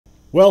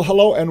Well,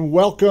 hello and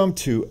welcome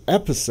to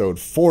episode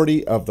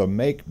 40 of the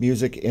Make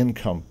Music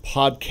Income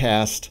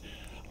podcast.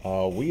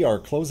 We are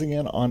closing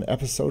in on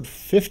episode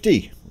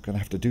 50. We're going to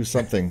have to do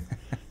something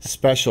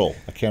special.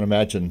 I can't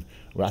imagine.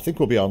 Well, I think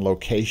we'll be on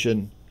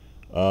location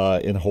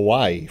in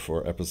Hawaii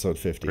for episode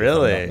 50.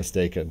 Really? If I'm not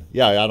mistaken.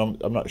 Yeah,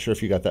 I'm not sure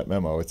if you got that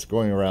memo. It's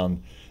going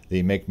around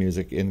the Make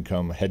Music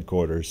Income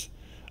headquarters.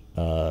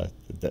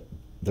 That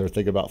they're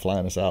thinking about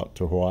flying us out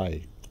to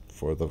Hawaii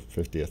for the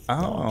 50th. Oh.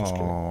 No, I'm just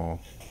kidding.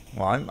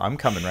 Well, I'm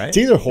coming, right? It's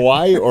either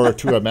Hawaii or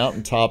to a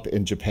mountaintop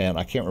in Japan.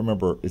 I can't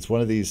remember. It's one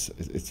of these.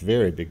 It's a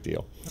very big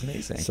deal.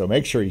 Amazing. So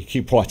make sure you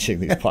keep watching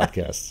these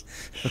podcasts.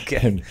 Okay.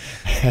 And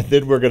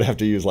then we're going to have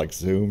to use like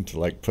Zoom to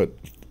like put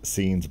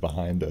scenes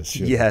behind us.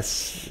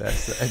 Yes,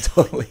 that's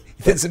totally.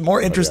 It's more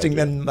interesting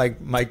than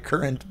my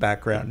current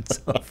background,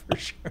 so for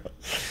sure.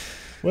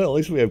 Well, at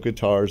least we have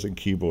guitars and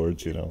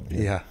keyboards, you know.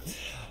 Yeah.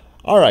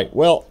 All right.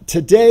 Well,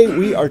 today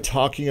we are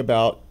talking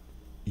about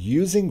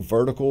using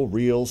vertical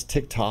reels,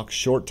 TikTok,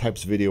 short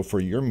types video for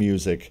your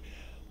music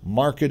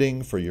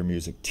marketing, for your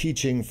music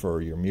teaching,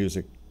 for your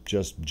music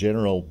just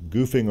general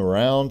goofing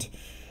around.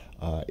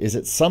 Is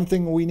it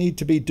something we need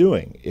to be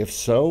doing? If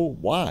so,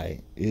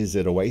 why? Is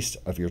it a waste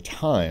of your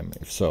time?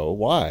 If so,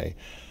 why?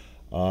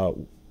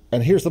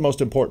 And here's the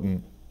most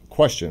important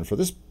question for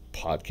this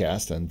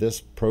podcast and this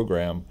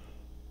program.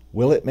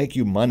 Will it make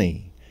you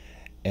money?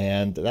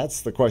 And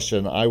that's the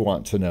question I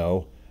want to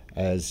know,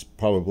 as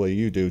probably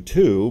you do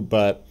too.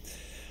 But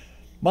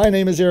my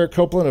name is Eric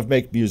Copeland of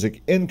Make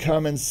Music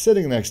Income, and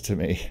sitting next to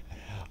me,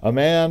 a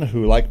man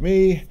who, like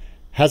me,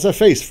 has a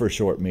face for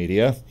short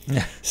media,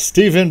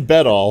 Stephen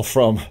Bedall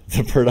from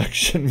the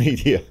Production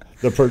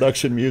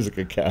Music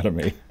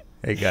Academy.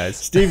 Hey guys.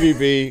 Stevie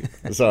B,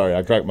 sorry,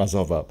 I cracked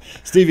myself up.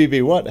 Stevie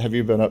B, what have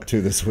you been up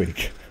to this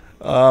week?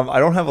 I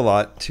don't have a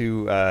lot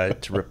to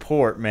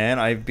report, man.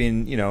 I've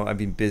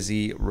been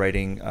busy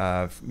writing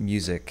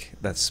music.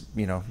 That's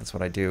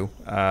what I do,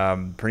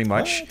 pretty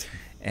much,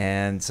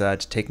 and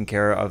taking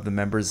care of the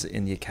members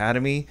in the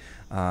academy.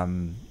 I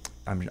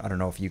don't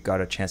know if you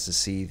got a chance to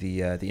see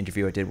the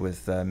interview I did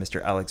with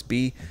Mr. Alex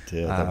B. I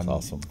did. That was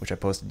awesome. Which I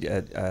posted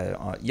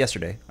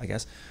yesterday, I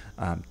guess.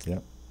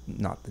 Yep.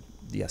 Not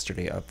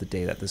yesterday of the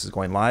day that this is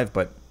going live,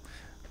 but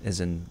as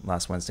in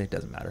last Wednesday.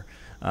 Doesn't matter.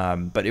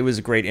 But it was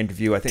a great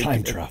interview. I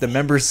think the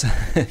members,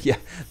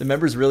 the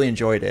members really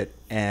enjoyed it.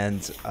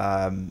 And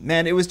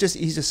man, he's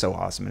just so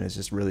awesome, and it's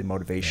just really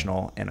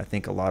motivational. Yeah. And I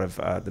think a lot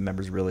of the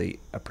members really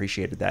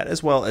appreciated that,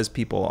 as well as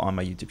people on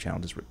my YouTube channel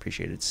just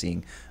appreciated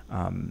seeing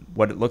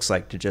what it looks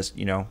like to just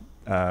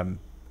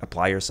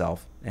apply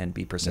yourself and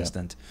be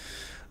persistent.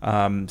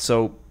 Yeah.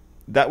 So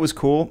that was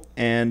cool.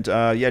 And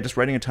just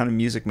writing a ton of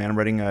music, man. I'm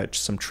writing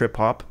some trip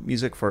hop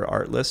music for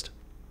Artlist.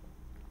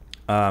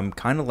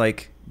 Kind of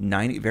like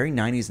very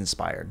 90s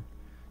inspired.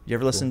 You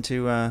ever listen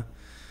to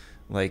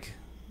like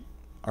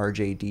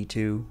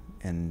RJD2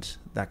 and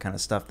that kind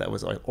of stuff? That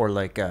was like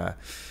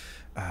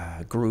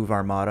Groove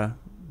Armada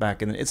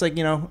back in it's like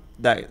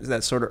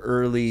that sort of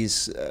late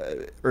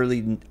 90s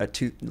early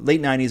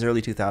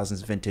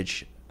 2000s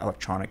vintage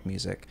electronic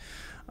music,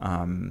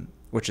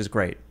 which is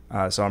great.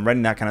 So I'm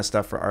writing that kind of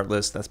stuff for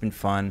Artlist. That's been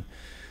fun.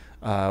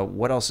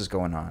 What else is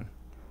going on?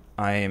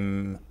 I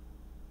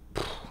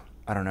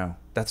don't know.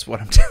 That's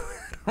what I'm doing.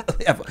 I don't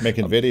really have,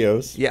 making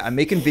videos. Yeah, I'm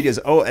making videos.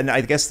 Oh, and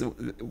I guess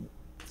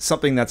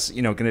something that's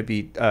going to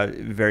be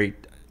very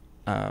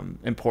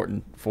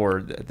important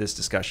for this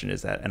discussion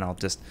is that, and I'll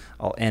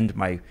end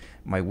my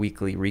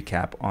weekly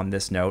recap on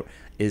this note,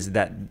 is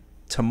that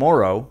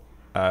tomorrow,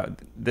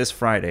 this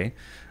Friday,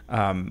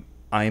 I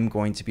am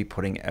going to be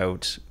putting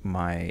out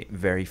my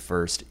very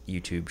first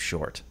YouTube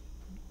short.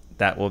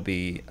 That will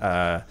be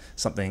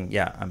something.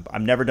 Yeah,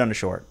 I've never done a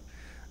short.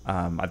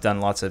 I've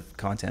done lots of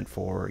content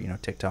for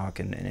TikTok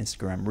and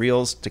Instagram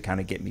Reels to kind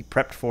of get me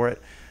prepped for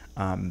it,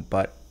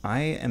 but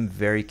I am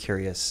very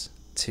curious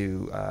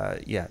to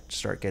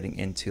start getting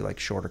into like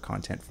shorter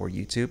content for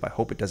YouTube. I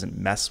hope it doesn't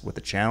mess with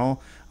the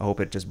channel. I hope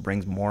it just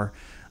brings more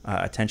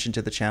attention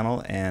to the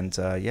channel, and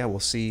we'll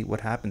see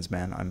what happens,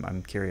 man.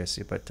 I'm curious,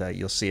 but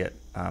you'll see it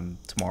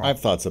tomorrow. I have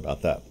thoughts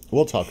about that.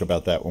 We'll talk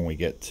about that when we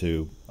get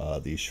to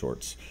these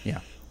shorts. Yeah.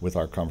 With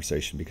our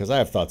conversation, because I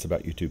have thoughts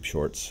about YouTube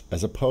Shorts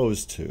as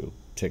opposed to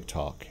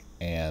TikTok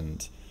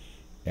and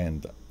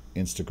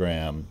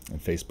Instagram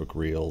and Facebook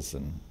Reels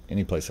and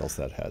any place else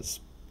that has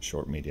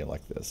short media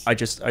like this. I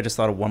just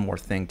thought of one more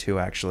thing too,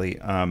 actually.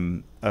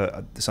 Something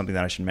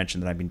that I should mention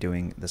that I've been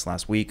doing this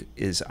last week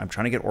is I'm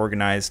trying to get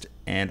organized,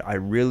 and I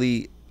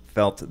really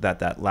felt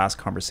that last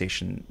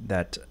conversation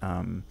that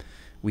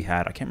we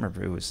had, I can't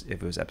remember if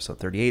it was episode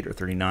 38 or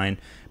 39,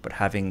 but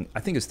I think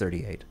it was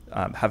 38,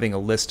 having a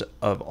list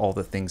of all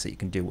the things that you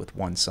can do with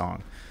one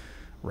song,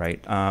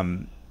 right?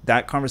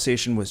 That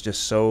conversation was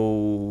just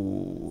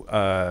so,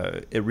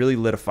 it really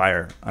lit a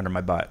fire under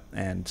my butt.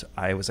 And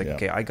I was like,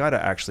 okay, I got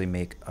to actually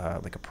make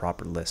like a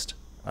proper list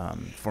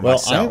for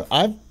myself.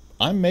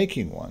 I'm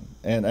making one,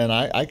 and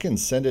I can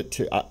send it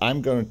to,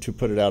 I'm going to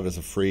put it out as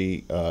a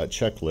free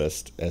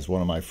checklist as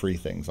one of my free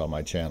things on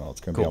my channel.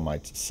 It's going to be on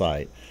my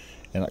site.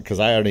 and because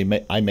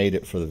I made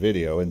it for the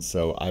video, and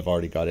so I've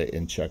already got it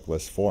in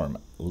checklist form,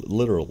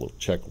 literal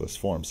checklist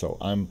form. So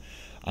I'm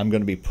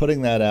going to be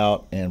putting that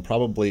out, and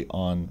probably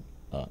on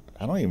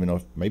I don't even know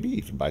if maybe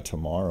even by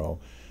tomorrow,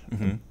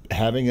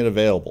 having it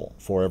available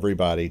for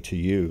everybody to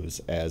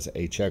use as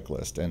a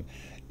checklist. And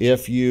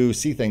if you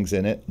see things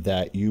in it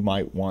that you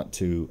might want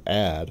to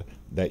add,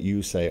 that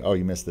you say, oh,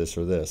 you missed this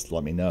or this,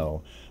 let me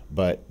know.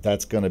 But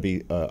that's going to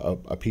be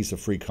a piece of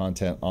free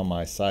content on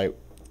my site.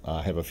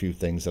 I have a few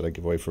things that I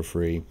give away for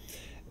free.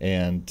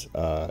 And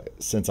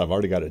since I've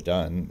already got it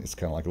done, it's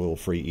kind of like a little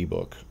free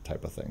ebook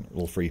type of thing, a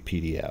little free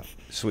PDF.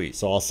 Sweet.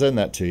 So I'll send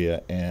that to you.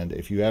 And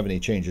if you have any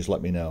changes,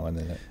 let me know. And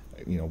then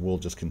we'll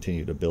just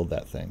continue to build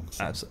that thing.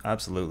 So.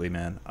 Absolutely,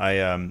 man.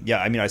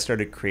 I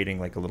started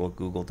creating like a little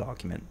Google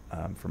document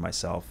for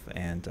myself.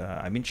 And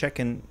I've been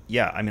checking.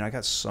 Yeah, I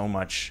got so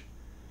much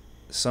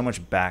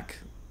back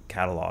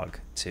catalog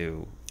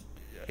to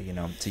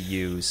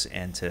use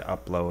and to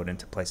upload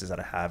into places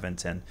that I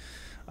haven't, and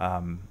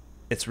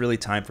it's really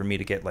time for me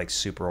to get like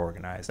super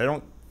organized. I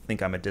don't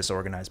think I'm a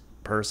disorganized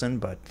person,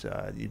 but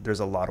there's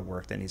a lot of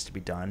work that needs to be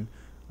done,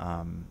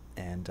 so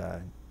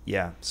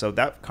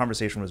that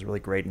conversation was really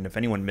great, and if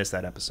anyone missed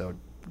that episode,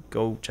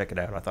 go check it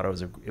out. I thought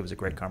it was a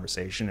great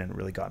conversation, and it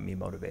really got me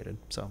motivated.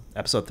 So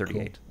episode 38,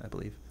 cool. I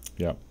believe.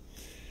 Yeah.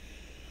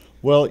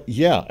 Well,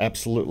 yeah,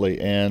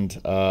 absolutely.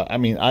 And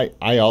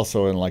I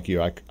also, and like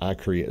you, I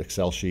create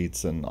Excel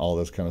sheets and all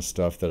this kind of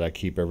stuff that I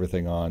keep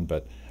everything on.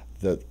 But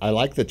I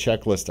like the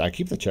checklist. I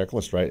keep the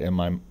checklist right in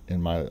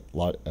my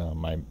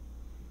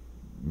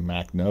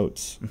Mac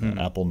Notes,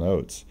 Apple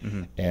Notes,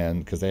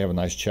 and because they have a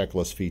nice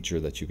checklist feature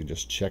that you can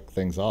just check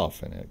things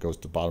off, and it goes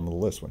to the bottom of the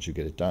list once you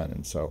get it done.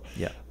 And so,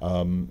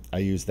 I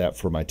use that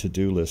for my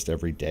to-do list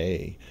every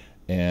day.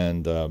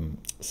 And and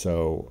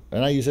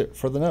I use it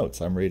for the notes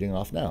I'm reading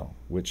off now,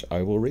 which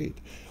I will read.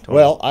 Totally.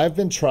 Well, I've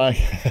been trying,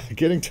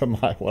 getting to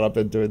what I've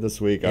been doing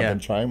this week. I've been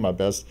trying my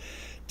best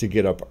to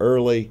get up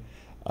early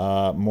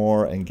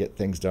more and get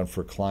things done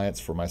for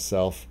clients, for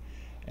myself,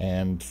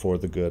 and for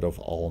the good of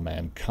all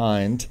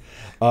mankind.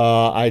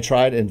 I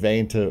tried in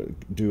vain to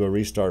do a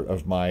restart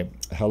of my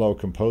Hello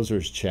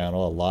Composers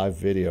channel, a live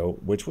video,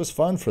 which was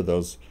fun for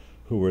those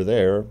who were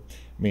there,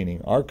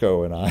 meaning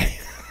Arco and I.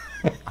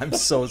 I'm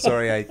so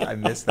sorry I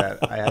missed that.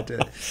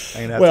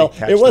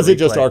 It wasn't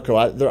just Arco.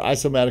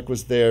 Isomatic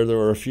was there. There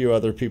were a few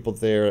other people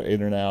there,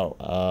 in and out,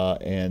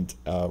 and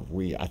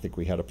I think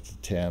we had up to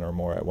 10 or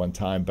more at one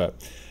time.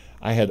 But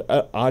I had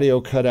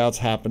audio cutouts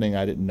happening.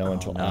 I didn't know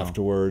until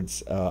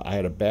afterwards. I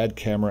had a bad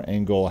camera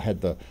angle. I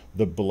had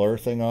the blur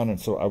thing on,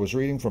 and so I was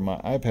reading from my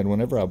iPad.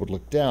 Whenever I would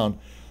look down,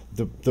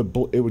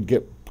 it would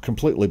get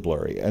completely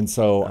blurry, and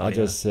so I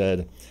just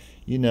said,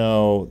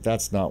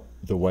 that's not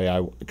the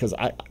way because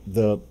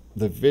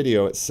the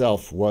video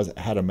itself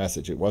had a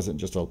message. It wasn't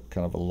just a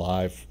kind of a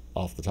live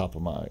off the top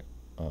of my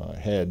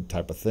head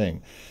type of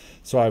thing.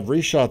 So I've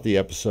reshot the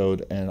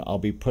episode, and I'll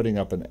be putting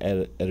up an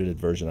edited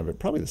version of it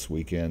probably this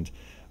weekend.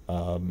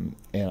 And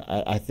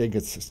I think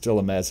it's still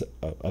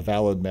a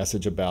valid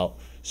message about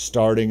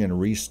starting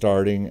and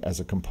restarting as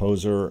a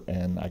composer,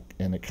 and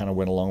it kind of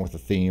went along with the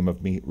theme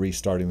of me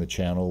restarting the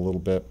channel a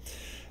little bit.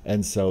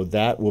 And so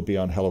that will be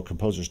on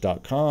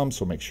hellocomposers.com,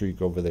 so make sure you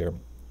go over there.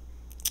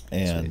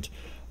 And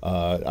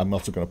I'm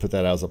also going to put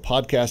that out as a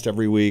podcast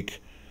every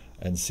week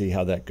and see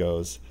how that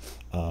goes.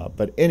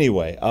 But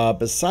anyway,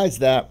 besides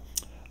that,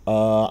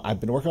 I've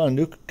been working on a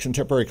new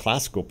contemporary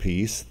classical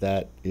piece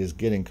that is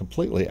getting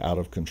completely out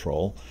of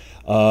control.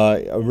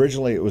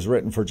 Originally, it was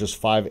written for just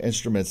 5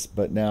 instruments,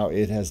 but now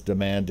it has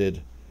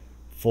demanded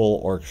full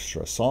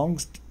orchestra.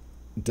 Songs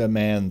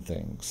demand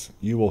things.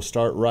 You will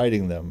start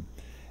writing them,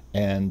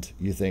 and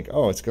you think,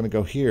 oh, it's going to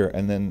go here,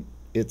 and then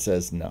it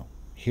says, no,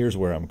 here's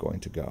where I'm going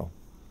to go,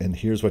 and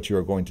here's what you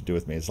are going to do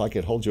with me. It's like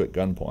it holds you at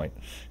gunpoint,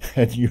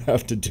 and you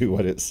have to do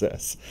what it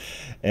says.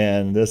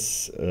 And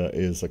this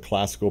is a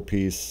classical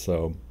piece,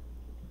 so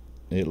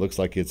it looks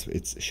like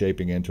it's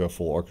shaping into a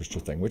full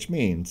orchestra thing, which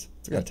means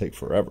it's going to take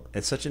forever.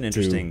 It's such an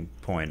interesting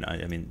point.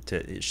 I mean,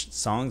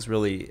 songs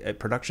really,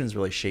 productions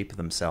really shape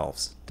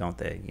themselves, don't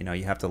they?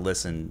 You have to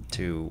listen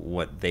to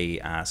what they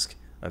ask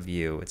of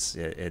you.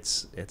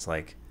 It's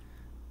like,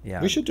 yeah.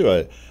 We should do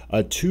a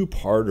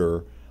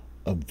 2-parter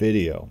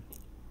video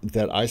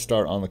that I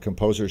start on the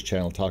Composers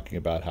channel talking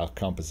about how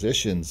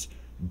compositions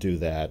do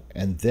that,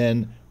 and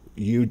then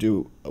we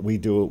do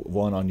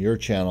one on your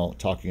channel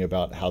talking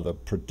about how the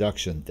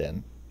production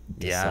then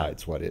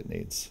decides what it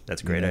needs.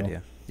 That's a great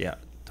idea. Yeah,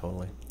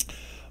 totally.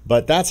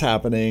 But that's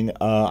happening.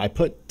 I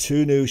put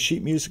 2 new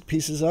sheet music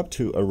pieces up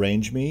to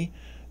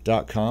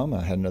ArrangeMe.com.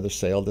 I had another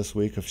sale this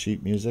week of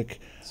sheet music.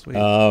 Sweet.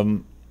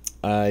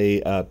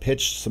 I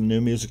pitched some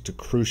new music to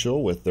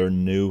Crucial with their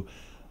new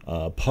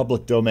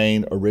public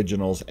domain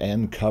originals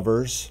and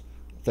covers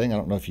thing. I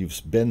don't know if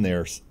you've been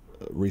there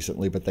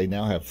recently, but they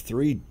now have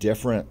 3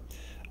 different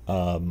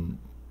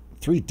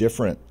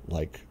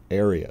like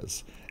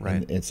areas. Right.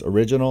 And it's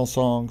original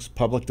songs,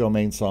 public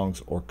domain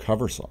songs, or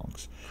cover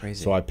songs.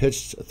 Crazy. So I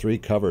pitched 3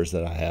 covers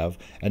that I have,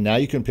 and now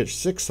you can pitch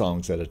 6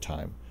 songs at a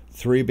time,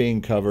 3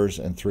 being covers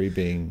and 3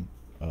 being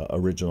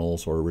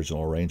originals or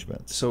original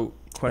arrangements. So,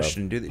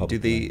 question: do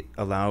they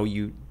allow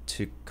you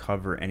to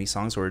cover any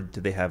songs, or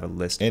do they have a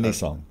list? Any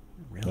song?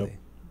 Really? Nope.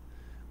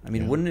 I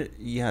mean, wouldn't it?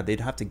 Yeah, they'd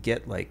have to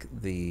get like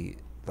the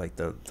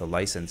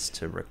license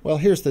to. Well,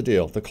 here's the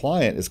deal: the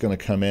client is going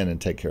to come in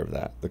and take care of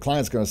that. The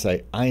client's going to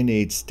say, "I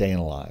need "Staying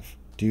Alive."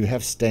 Do you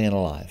have "Staying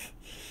Alive"?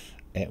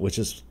 Which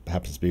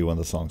happens to be one of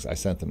the songs I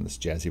sent them. This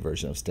jazzy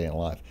version of "Staying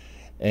Alive,"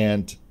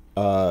 and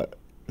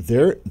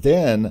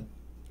then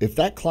if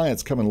that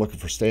client's coming looking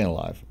for "Staying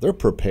Alive," they're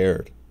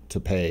prepared to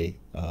pay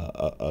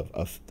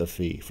the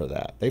fee for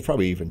that. They've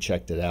probably even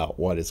checked it out,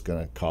 what it's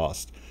going to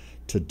cost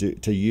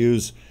to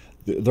use.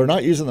 They're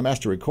not using the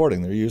master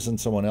recording; they're using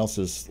someone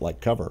else's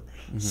cover.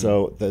 Mm-hmm.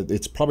 So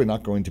it's probably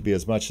not going to be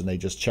as much, and they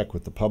just check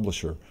with the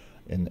publisher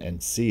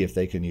and see if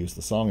they can use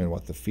the song and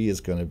what the fee is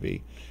going to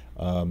be.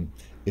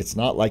 It's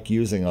not like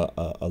using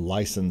a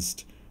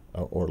licensed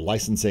or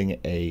licensing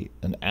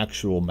an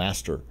actual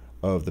master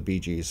of the Bee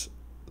Gees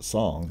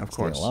song, of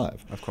course, Staying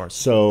Alive. Of course.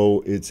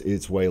 So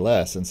it's way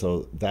less, and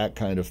so that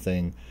kind of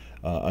thing.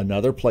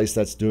 Another place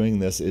that's doing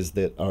this is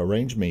that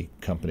Arrange Me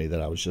company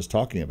that I was just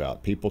talking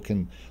about. People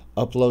can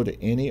upload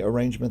any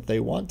arrangement they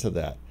want to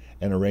that,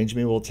 and Arrange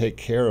Me will take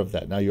care of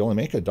that. Now, you only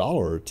make $1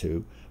 or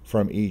 $2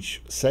 from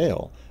each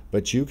sale,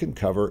 but you can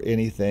cover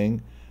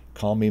anything.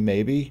 Call Me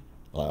Maybe.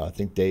 I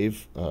think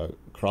Dave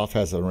Croft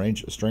has a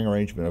string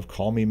arrangement of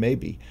Call Me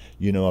Maybe,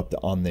 up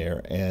on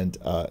there. And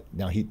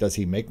now does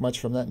he make much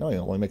from that? No, he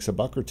only makes $1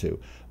 or $2.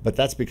 But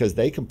that's because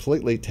they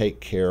completely take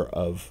care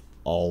of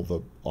all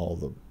the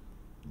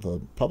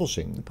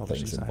publishing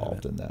things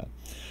involved in that.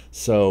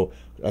 So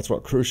that's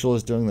what Crucial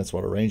is doing. That's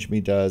what Arrange Me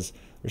does.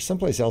 There's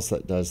someplace else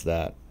that does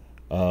that.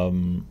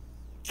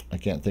 I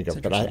can't think of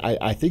it. But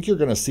I think you're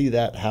going to see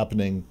that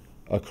happening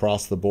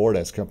across the board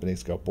as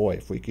companies go, boy,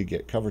 if we could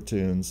get cover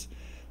tunes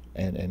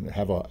and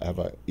have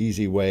a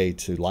easy way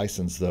to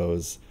license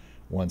those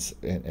once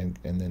and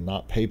then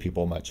not pay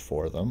people much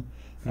for them,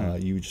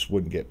 you just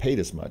wouldn't get paid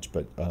as much.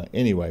 But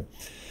anyway,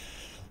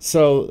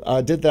 so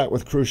I did that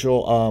with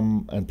Crucial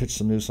and pitched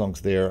some new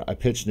songs there. I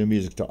pitched new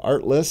music to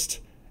Artlist,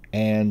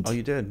 and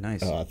you did?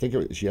 Nice. I think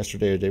it was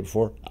yesterday or the day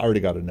before. I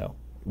already got a no.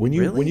 When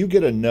you Really?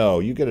 get a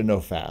no, you get a no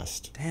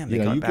fast. Damn, they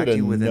got back to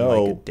you within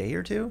a day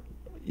or two?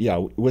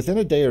 Yeah, within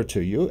a day or two.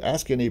 You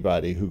ask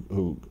anybody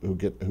who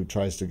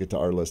tries to get to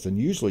our list, and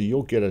usually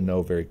you'll get a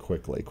no very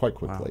quickly, quite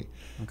quickly.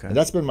 Wow. Okay. And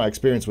that's been my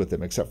experience with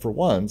them, except for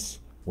once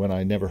when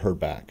I never heard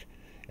back.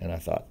 And I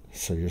thought,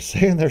 so you're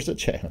saying there's a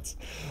chance,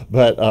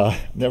 but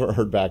never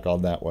heard back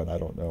on that one. I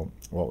don't know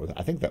what was.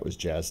 I think that was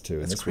jazz too.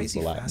 That's and this crazy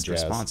was the Latin fast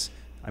jazz response.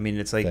 I mean,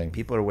 it's like thing.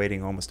 People are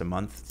waiting almost a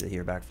month to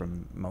hear back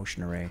from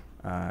Motion Array,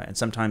 and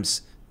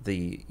sometimes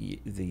the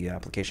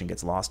application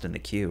gets lost in the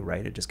queue,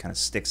 right? It just kind of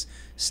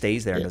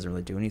stays there and doesn't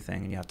really do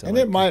anything, and you have to. And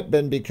it might have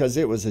been because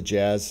it was a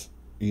jazz,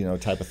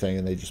 type of thing,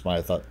 and they just might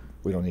have thought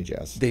we don't need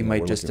jazz. They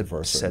might just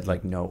have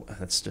said no,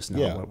 that's just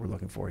not what we're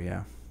looking for.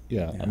 Yeah.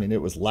 Yeah, I mean, it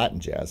was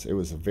Latin jazz. It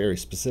was a very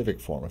specific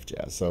form of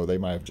jazz. So they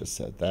might have just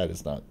said, that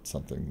is not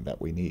something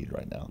that we need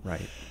right now.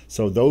 Right.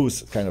 So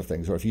those kind of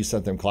things, or if you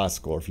sent them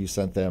classical, or if you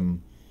sent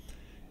them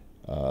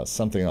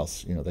something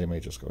else, they may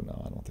just go,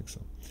 no, I don't think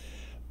so.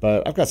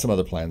 But I've got some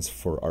other plans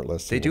for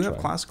Artlist. They do have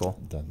classical.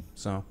 Done.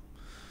 So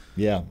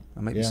yeah.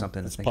 that might be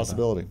something to think about. It's a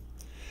possibility.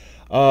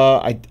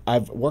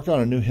 I've worked on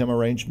a new hymn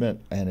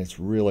arrangement, and it's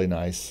really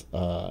nice.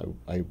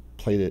 I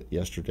played it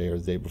yesterday or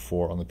the day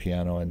before on the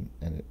piano, and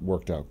it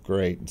worked out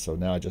great. And so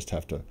now I just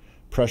have to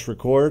press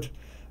record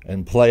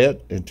and play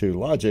it into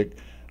Logic.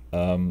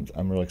 I'm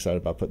really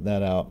excited about putting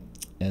that out.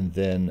 And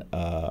then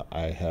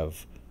I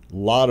have a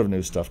lot of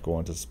new stuff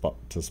going to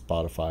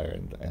Spotify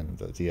and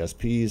the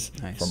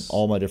DSPs from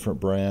all my different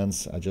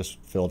brands. I just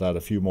filled out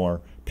a few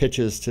more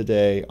pitches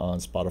today on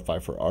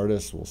Spotify for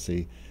Artists. We'll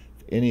see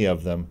if any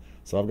of them.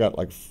 So I've got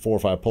like 4 or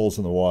 5 poles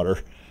in the water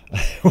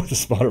with the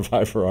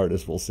Spotify for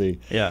Artists. We'll see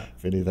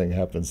if anything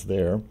happens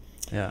there.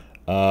 Yeah.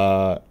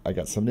 I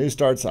got some new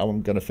starts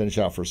I'm going to finish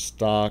out for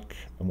stock.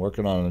 I'm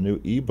working on a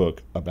new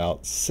ebook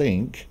about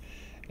sync.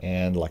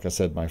 And like I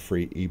said, my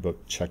free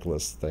ebook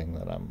checklist thing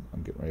that I'm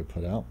getting ready to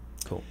put out.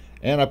 Cool.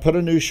 And I put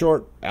a new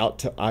short out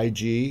to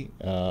IG,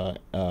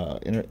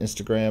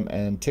 Instagram,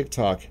 and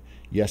TikTok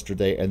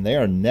yesterday, and they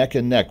are neck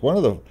and neck. One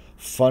of the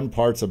fun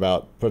parts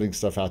about putting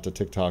stuff out to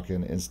TikTok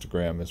and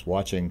Instagram is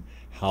watching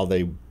how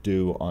they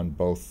do on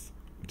both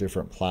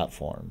different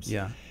platforms.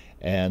 Yeah.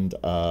 And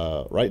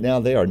right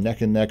now they are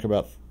neck and neck,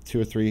 about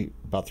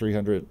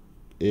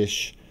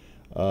 300-ish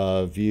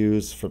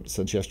views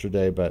since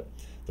yesterday. But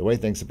the way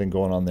things have been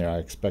going on there, I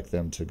expect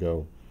them to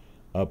go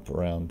up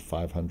around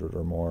 500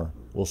 or more.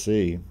 We'll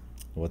see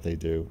what they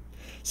do.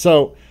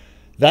 So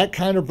that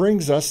kind of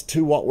brings us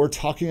to what we're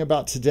talking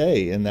about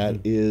today, and that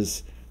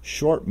is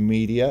short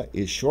media.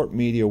 Is short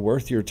media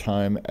worth your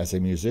time as a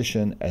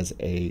musician, as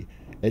a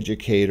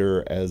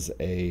educator, as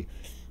a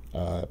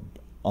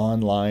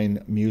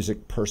online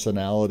music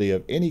personality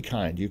of any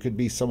kind? You could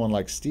be someone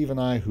like Steve and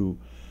I who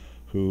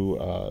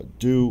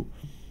do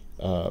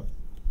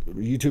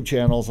YouTube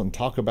channels and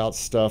talk about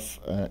stuff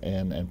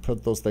and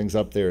put those things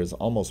up there as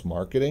almost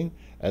marketing.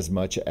 as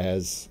much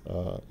as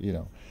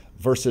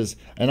versus.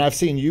 And I've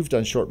seen you've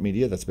done short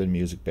media that's been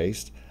music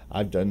based.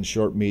 I've done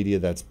short media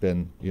that's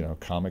been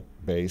comic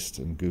based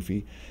and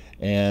goofy,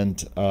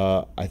 and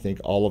I think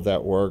all of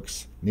that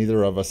works.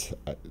 Neither of us,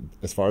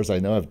 as far as I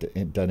know, have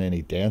done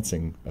any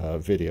dancing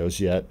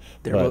videos yet.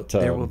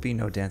 There will be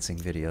no dancing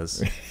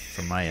videos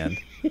from my end.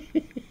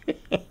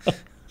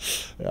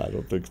 Yeah, I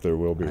don't think there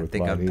will be. I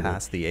think I'm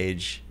past the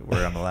age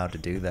where I'm allowed to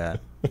do that,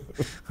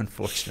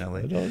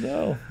 unfortunately.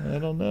 I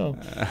don't know.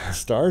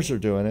 Stars are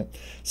doing it.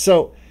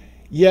 So,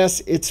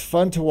 yes, it's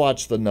fun to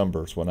watch the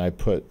numbers when I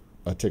put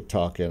a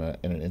TikTok and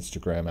an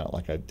Instagram out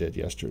like I did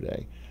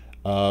yesterday.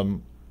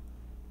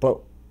 But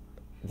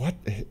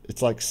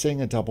it's like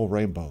seeing a double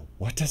rainbow.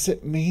 What does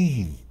it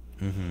mean?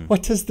 Mm-hmm.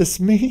 What does this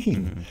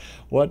mean? Mm-hmm.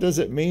 What does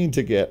it mean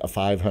to get a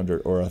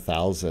 500 or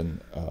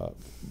 1,000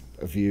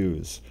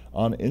 views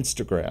on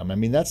Instagram? I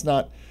mean, that's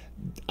not.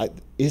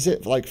 Is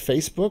it like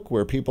Facebook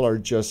where people are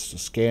just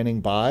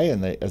scanning by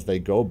and as they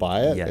go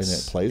by it, yes, and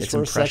it plays it's for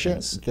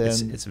impressions. A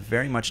second? It's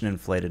very much an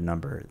inflated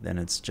number. Then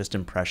it's just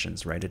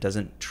impressions, right? It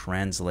doesn't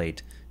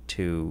translate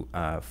to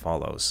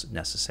follows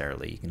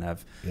necessarily. You can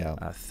have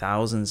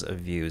thousands of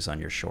views on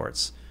your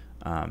shorts,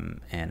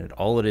 and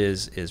all it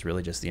is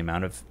really just the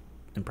amount of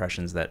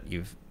impressions that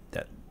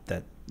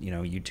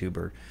YouTube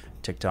or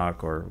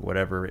TikTok or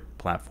whatever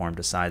platform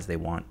decides they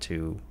want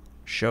to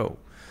show.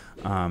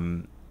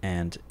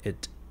 And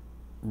it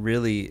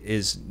really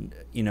is,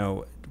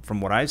 from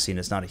what I've seen,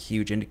 it's not a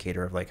huge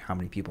indicator of like how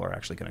many people are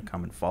actually going to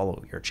come and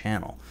follow your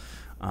channel.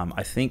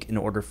 I think in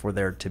order for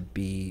there to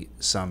be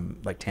some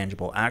like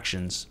tangible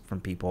actions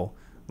from people,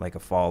 like a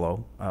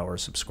follow or a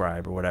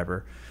subscribe or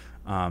whatever,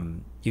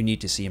 you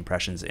need to see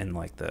impressions in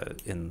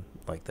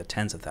the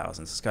tens of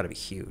thousands. It's got to be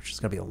huge. It's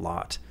got to be a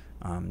lot.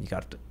 You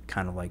got to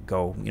kind of like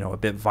go, a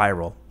bit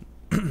viral.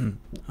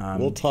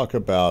 We'll talk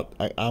about.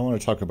 I want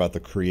to talk about the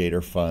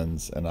creator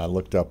funds, and I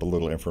looked up a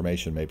little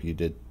information. Maybe you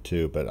did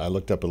too, but I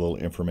looked up a little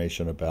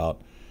information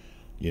about,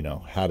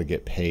 how to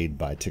get paid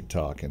by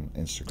TikTok and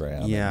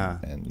Instagram,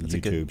 and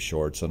YouTube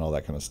Shorts and all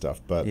that kind of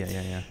stuff. But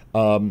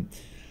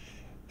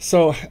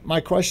so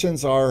my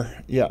questions are,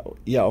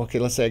 okay.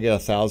 Let's say I get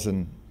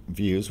 1,000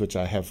 views, which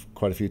I have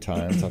quite a few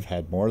times. I've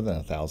had more than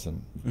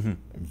 1,000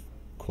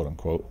 quote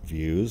unquote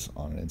views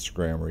on an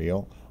Instagram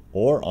reel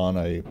or on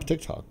a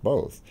TikTok,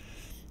 both.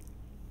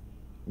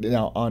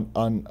 Now,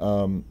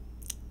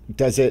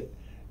 does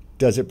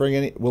it bring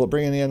any? Will it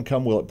bring any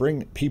income? Will it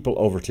bring people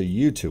over to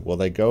YouTube? Will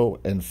they go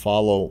and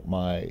follow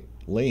my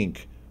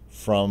link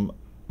from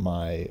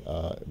my?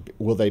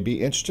 Will they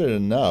be interested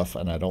enough?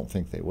 And I don't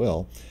think they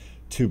will,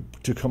 to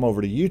come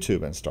over to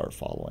YouTube and start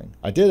following.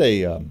 I did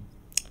a.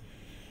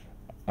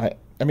 I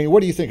mean,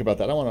 what do you think about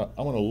that? I want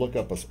to look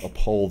up a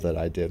poll that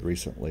I did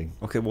recently.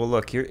 Okay, well,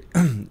 look here.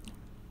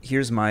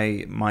 Here's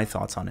my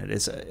thoughts on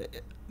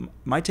it.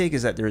 My take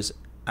is that there's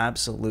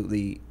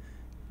absolutely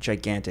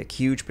gigantic,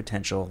 huge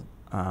potential,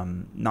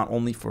 not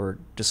only for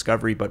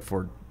discovery but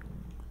for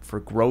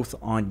growth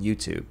on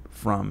YouTube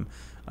from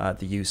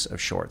the use of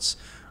shorts,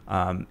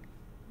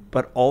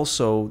 but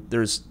also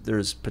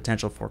there's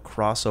potential for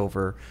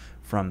crossover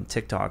from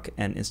TikTok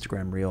and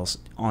Instagram Reels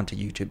onto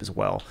YouTube as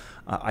well.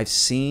 I've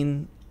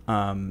seen,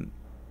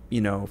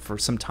 for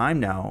some time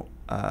now,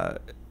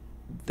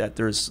 that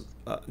there's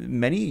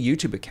many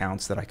YouTube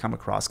accounts that I come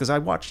across, because I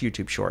watch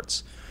YouTube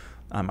Shorts.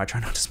 I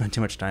try not to spend too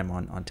much time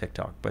on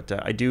TikTok, but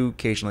I do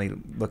occasionally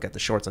look at the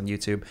Shorts on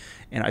YouTube,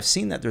 and I've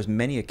seen that there's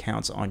many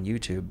accounts on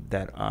YouTube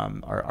that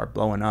are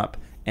blowing up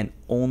and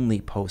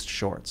only post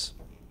Shorts.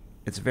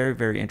 It's very,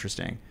 very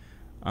interesting.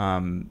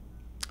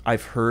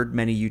 I've heard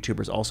many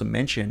YouTubers also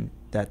mention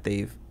that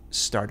they've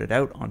started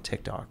out on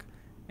TikTok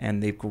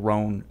and they've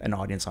grown an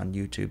audience on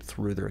YouTube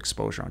through their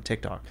exposure on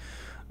TikTok.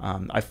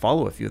 I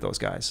follow a few of those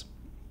guys.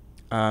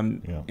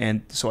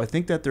 And so I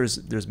think that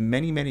there's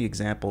many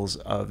examples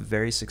of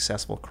very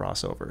successful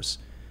crossovers,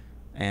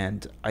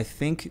 and I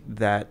think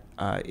that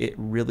it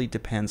really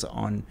depends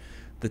on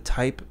the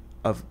type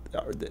of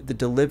the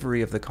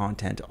delivery of the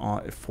content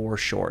for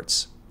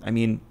shorts. I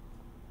mean,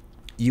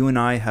 you and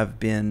I have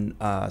been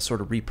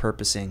sort of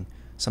repurposing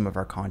some of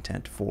our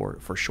content for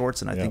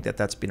shorts, and I think that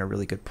that's been a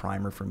really good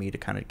primer for me to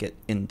kind of get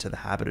into the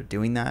habit of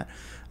doing that.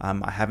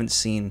 I haven't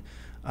seen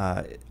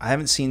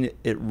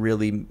it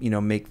really,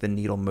 make the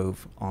needle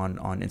move on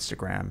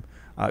Instagram.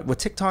 With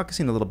TikTok, I've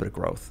seen a little bit of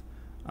growth.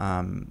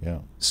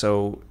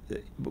 So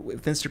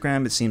with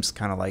Instagram, it seems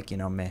kind of like,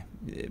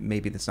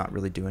 maybe that's not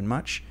really doing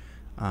much.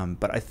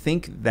 But I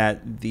think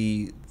that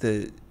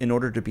in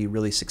order to be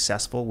really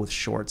successful with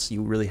shorts,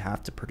 you really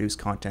have to produce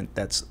content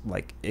that's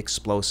like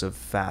explosive,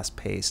 fast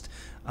paced,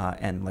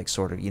 and like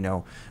sort of,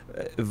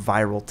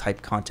 viral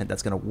type content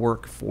that's going to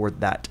work for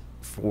that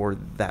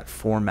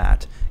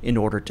format in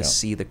order to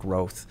see the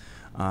growth.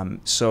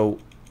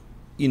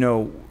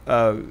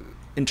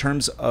 In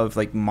terms of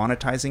like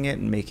monetizing it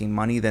and making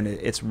money, then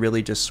it's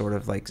really just sort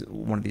of like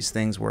one of these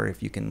things where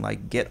if you can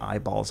like get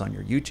eyeballs on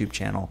your YouTube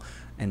channel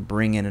and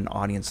bring in an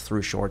audience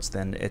through shorts,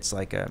 then it's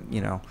like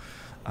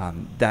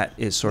that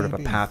is sort of a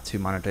path to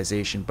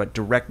monetization. But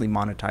directly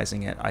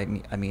monetizing it, I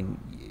mean,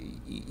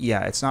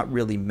 yeah, it's not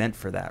really meant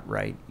for that,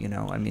 right? You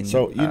know, I mean.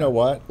 So you know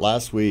what?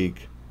 Last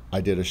week I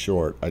did a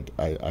short.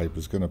 I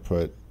was going to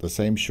put the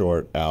same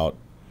short out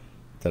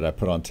that I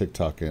put on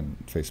TikTok and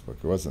Facebook.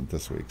 It wasn't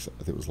this week's.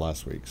 I think it was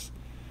last week's.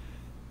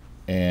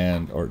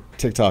 Or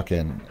TikTok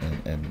and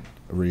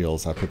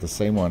Reels. I put the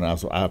same one.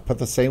 I put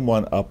the same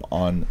one up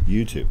on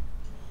YouTube.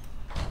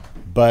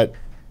 But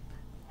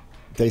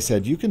they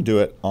said you can do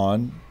it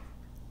on.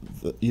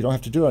 You don't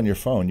have to do it on your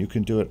phone. You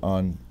can do it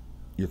on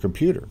your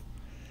computer.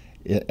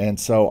 And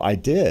so I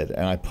did,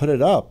 and I put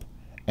it up,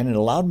 and it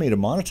allowed me to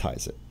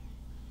monetize it.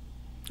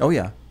 Oh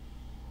yeah,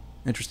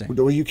 interesting.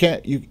 Well, you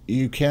can't.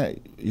 You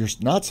can't. You're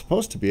not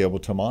supposed to be able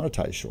to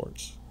monetize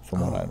shorts,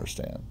 from what I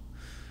understand.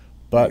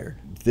 But weird.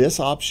 This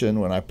option,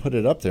 when I put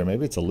it up there,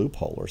 maybe it's a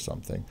loophole or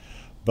something.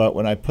 But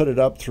when I put it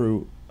up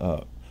through,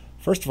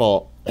 first of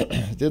all,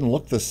 it didn't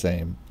look the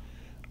same,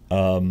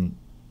 and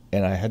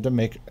I had to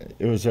make.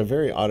 It was a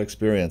very odd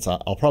experience.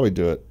 I'll probably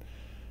do it.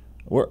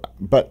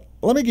 But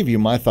let me give you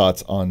my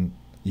thoughts on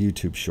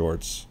YouTube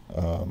Shorts,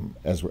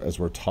 since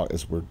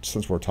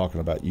we're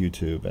talking about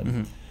YouTube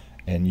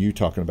and you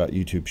talking about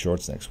YouTube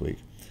Shorts next week.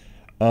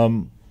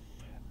 I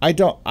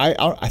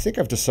think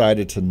I've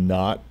decided to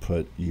not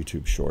put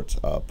YouTube Shorts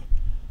up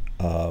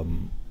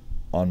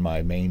on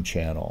my main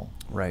channel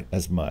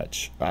as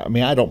much. I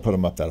mean, I don't put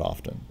them up that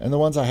often, and the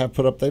ones I have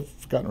put up,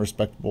 they've gotten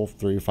respectable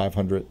 300 or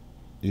 500,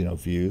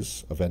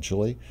 views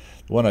eventually.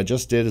 The one I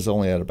just did is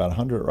only at about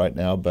 100 right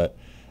now, but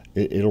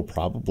it'll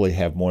probably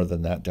have more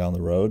than that down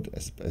the road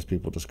as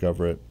people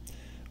discover it.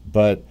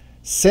 But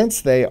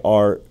since they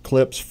are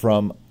clips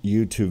from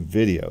YouTube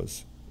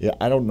videos,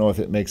 I don't know if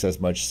it makes as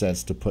much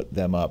sense to put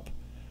them up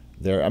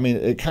there. I mean,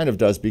 it kind of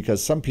does,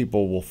 because some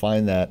people will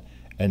find that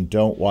and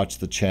don't watch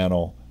the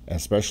channel,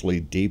 especially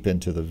deep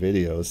into the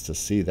videos, to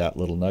see that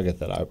little nugget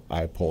that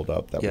I pulled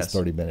up that was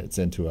 30 minutes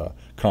into a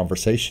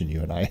conversation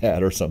you and I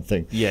had or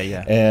something.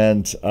 Yeah.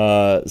 And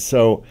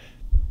so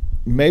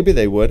maybe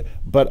they would,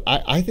 but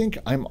I think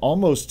I'm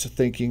almost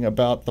thinking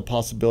about the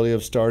possibility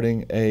of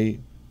starting a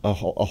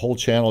whole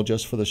channel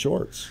just for the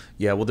shorts.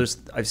 Yeah, well,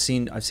 I've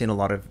seen a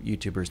lot of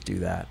YouTubers do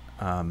that.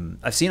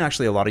 I've seen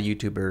actually a lot of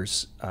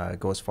YouTubers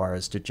go as far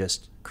as to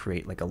just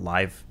create like a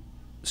live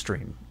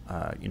stream,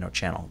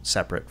 channel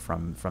separate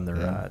from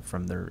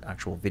their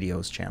actual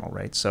videos channel,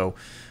 right? So,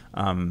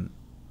 I've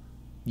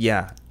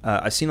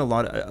seen a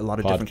lot of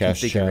different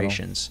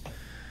configurations.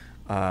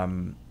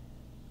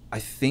 I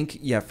think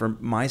for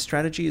my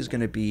strategy is going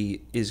to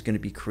be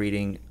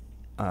creating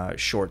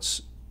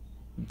shorts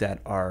that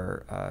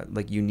are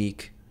like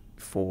unique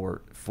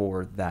for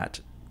that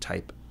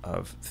type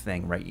of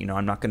thing, right?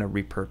 I'm not going to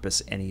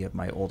repurpose any of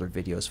my older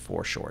videos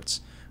for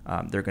shorts.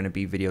 They're going to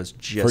be videos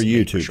just for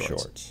YouTube for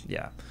shorts.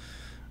 Yeah.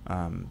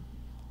 I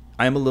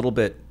am a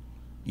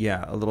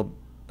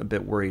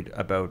bit worried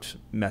about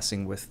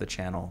messing with the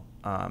channel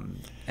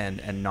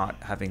and not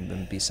having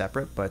them be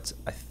separate, but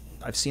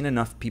I've seen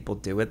enough people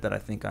do it that I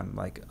think I'm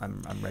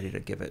ready to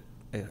give it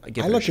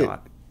a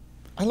shot.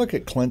 I look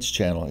at Clint's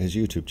channel, his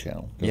YouTube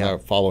channel, because I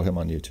follow him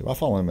on YouTube. I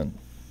follow him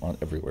on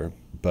everywhere,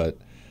 but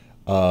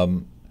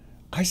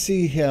I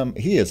see him.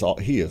 He is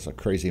a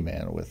crazy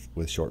man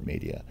with short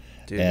media.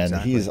 Dude, and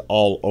exactly. He's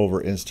all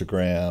over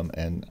Instagram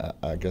and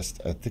I guess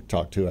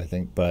TikTok too, I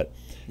think. But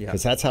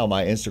because that's how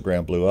my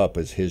Instagram blew up,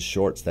 is his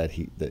shorts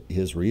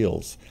his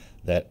reels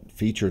that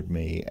featured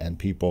me, and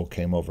people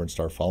came over and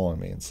started following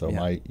me. And so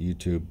my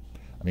Instagram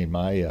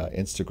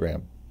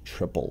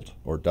tripled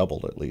or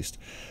doubled at least.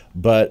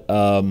 But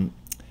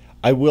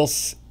I will.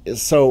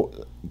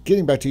 So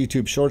getting back to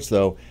YouTube Shorts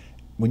though,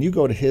 when you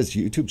go to his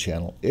YouTube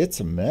channel, it's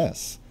a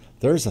mess.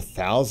 There's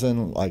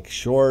 1,000 like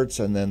shorts,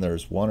 and then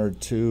there's 1 or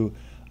 2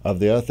 of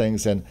the other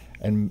things, and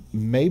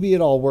maybe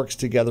it all works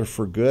together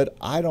for good.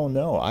 I don't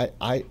know.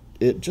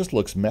 It just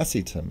looks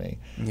messy to me.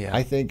 Yeah.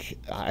 I think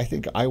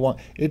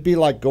it'd be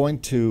like going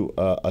to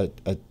a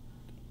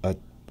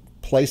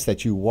place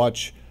that you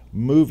watch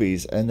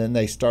movies, and then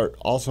they start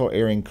also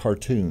airing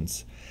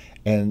cartoons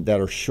and that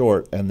are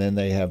short, and then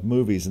they have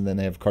movies, and then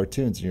they have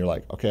cartoons, and you're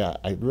like, okay,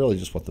 I really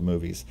just want the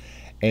movies.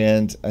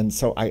 And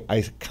so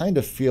I kind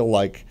of feel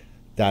like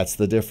that's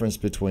the difference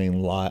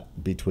between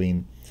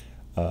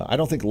I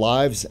don't think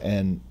lives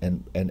and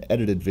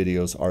edited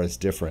videos are as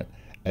different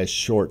as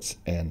shorts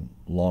and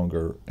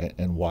longer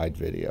and wide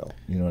video.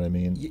 You know what I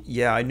mean?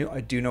 Yeah, I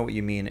do know what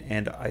you mean,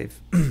 and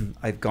I've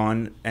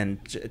gone and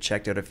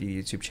checked out a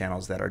few YouTube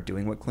channels that are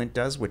doing what Clint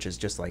does, which is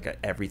just like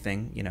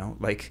everything,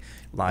 like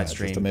live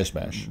stream, just a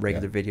mishmash,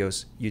 regular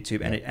videos, YouTube,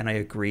 and I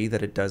agree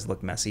that it does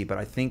look messy, but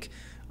I think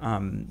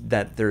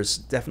that there's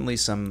definitely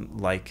some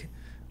like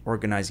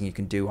organizing you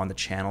can do on the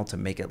channel to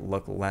make it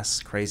look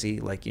less crazy,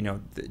 like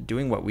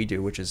doing what we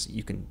do, which is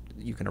you can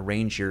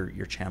arrange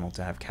your channel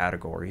to have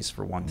categories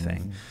for one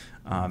thing.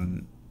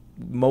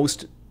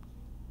 Most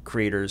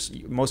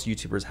most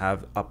YouTubers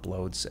have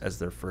uploads as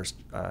their first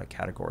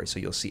category, so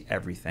you'll see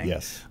everything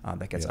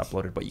that gets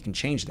uploaded, but you can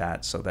change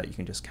that so that you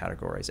can just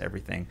categorize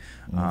everything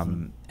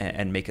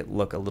and make it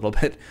look a little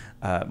bit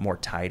more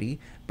tidy.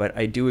 But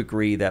I do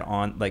agree that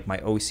on like my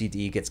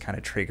OCD gets kind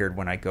of triggered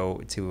when I go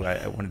to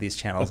one of these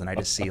channels and I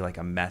just see like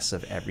a mess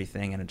of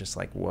everything, and I'm just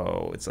like,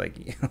 whoa, it's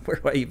like, where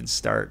do I even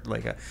start?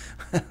 Like, I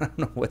don't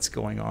know what's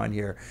going on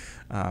here.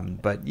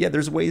 But yeah,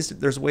 there's ways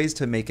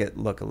to make it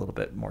look a little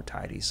bit more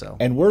tidy. So,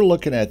 and we're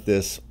looking at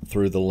this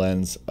through the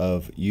lens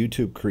of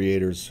YouTube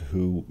creators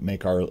who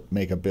make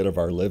a bit of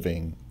our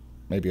living,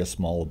 maybe a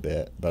small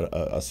bit, but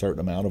a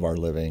certain amount of our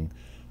living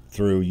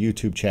through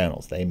YouTube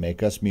channels. They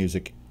make us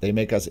music, they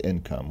make us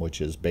income,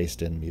 which is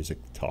based in music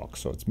talk.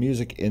 So it's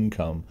music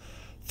income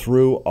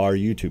through our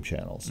YouTube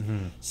channels.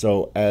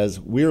 So as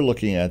we're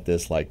looking at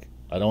this, like,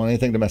 I don't want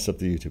anything to mess up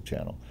the YouTube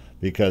channel,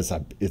 because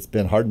it's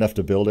been hard enough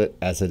to build it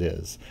as it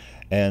is.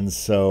 And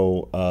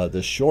so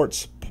the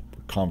shorts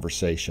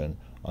conversation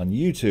on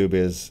YouTube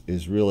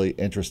is really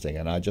interesting.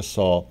 And I just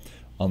saw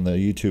on the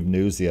YouTube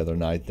news the other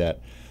night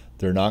that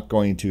they're not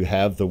going to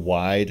have the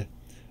wide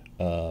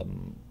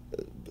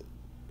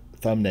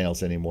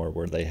thumbnails anymore,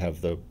 where they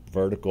have the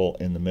vertical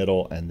in the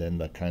middle and then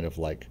the kind of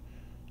like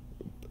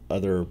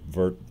other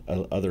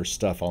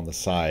stuff on the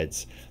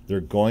sides. They're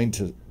going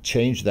to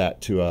change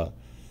that to a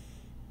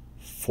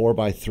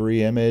 4:3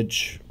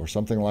 image or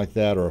something like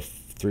that, or a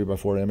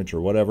 3:4 image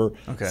or whatever,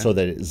 so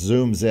that it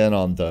zooms in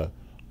on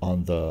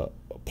the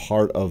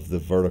part of the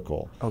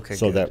vertical,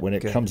 so that when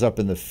it comes up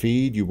in the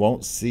feed, you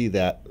won't see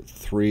that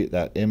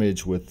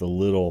image with the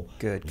little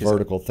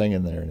vertical thing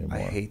in there anymore.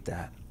 I hate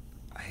that.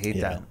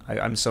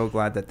 I'm so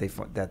glad that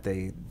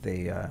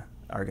they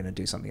are going to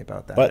do something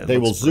about that. But they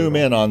will zoom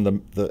in on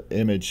the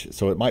image,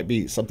 so it might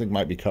be something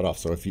might be cut off.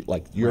 So if you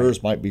like,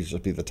 yours might be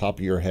just be the top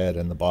of your head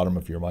and the bottom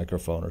of your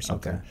microphone or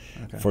something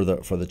for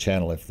the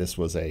channel, if this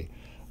was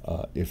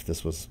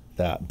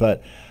that.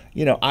 But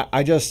you know,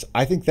 I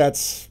think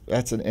that's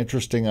an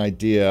interesting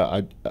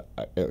idea.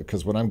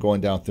 Because when I'm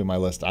going down through my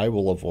list, I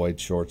will avoid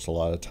shorts a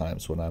lot of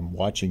times. When I'm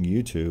watching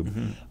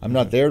YouTube, I'm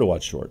not there to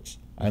watch shorts.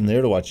 I'm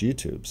there to watch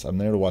YouTubes. I'm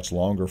there to watch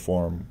longer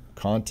form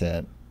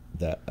content.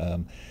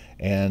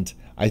 And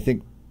I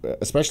think,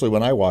 especially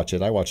when I watch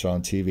it on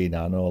TV.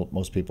 Now, I know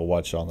most people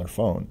watch it on their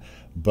phone,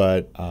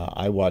 but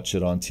I watch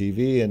it on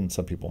TV, and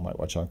some people might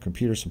watch it on a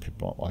computer, some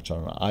people might watch it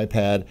on an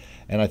iPad.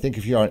 And I think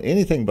if you're on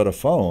anything but a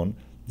phone,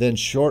 then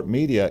short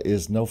media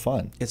is no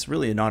fun. It's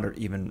really not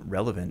even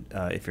relevant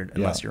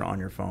unless you're on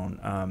your phone.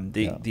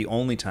 The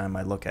only time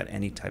I look at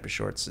any type of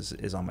shorts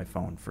is on my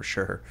phone, for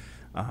sure.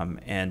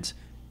 And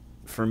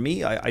for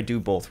me, I do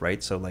both,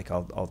 right? So like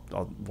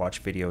I'll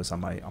watch videos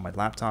on my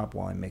laptop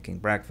while I'm making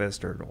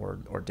breakfast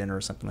or dinner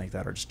or something like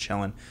that, or just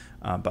chilling.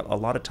 But a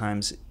lot of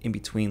times in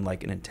between,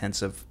 like an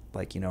intensive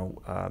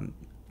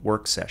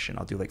work session,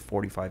 I'll do like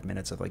 45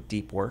 minutes of like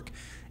deep work,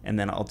 and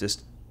then I'll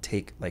just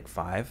take like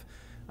 5,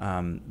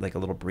 like a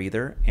little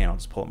breather, and I'll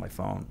just pull up my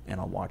phone and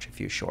I'll watch a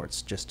few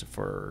shorts just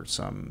for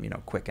some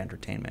quick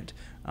entertainment.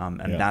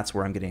 And that's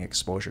where I'm getting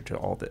exposure to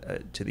all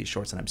to these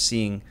shorts, and I'm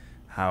seeing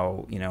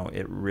how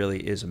it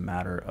really is a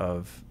matter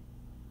of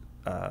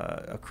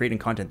creating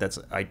content that's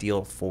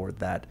ideal for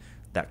that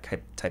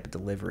type of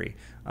delivery.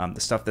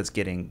 The stuff that's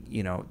getting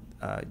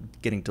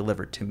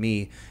delivered to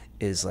me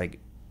is like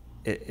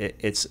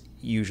it's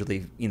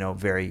usually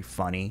very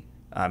funny.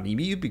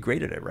 You'd be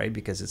great at it, right?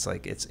 Because it's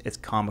like it's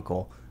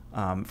comical,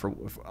 for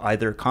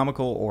either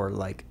comical or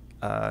like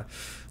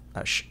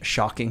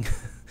shocking,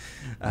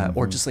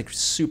 or just like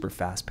super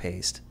fast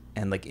paced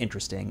and like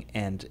interesting,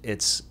 and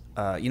it's.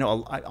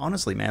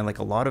 Honestly, man, like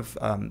a lot of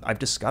I've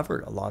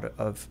discovered a lot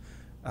of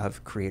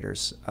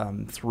creators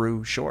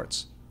through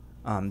shorts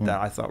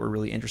that I thought were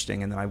really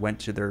interesting, and then I went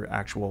to their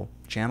actual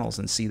channels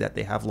and see that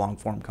they have long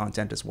form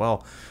content as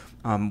well.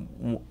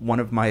 One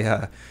of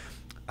my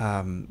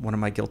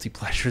guilty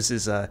pleasures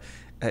is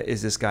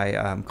this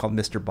guy called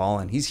Mr.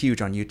 Ballin. He's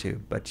huge on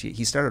YouTube, but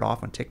he started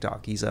off on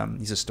TikTok. He's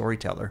a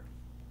storyteller.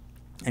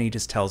 And he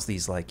just tells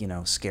these like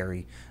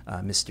scary,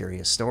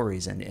 mysterious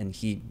stories, and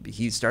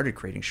he started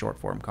creating short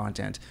form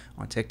content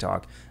on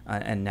TikTok,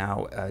 and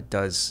now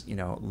does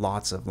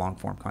lots of long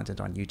form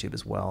content on YouTube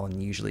as well,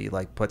 and usually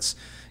like puts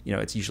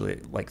it's usually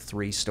like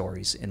 3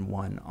 stories in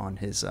one on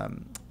his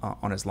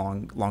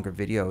longer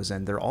videos,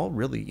 and they're all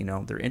really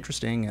they're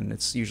interesting, and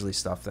it's usually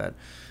stuff that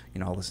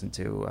I'll listen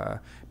to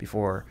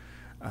before.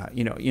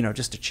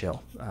 Just to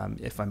chill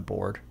if I'm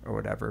bored or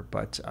whatever.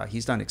 But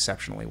he's done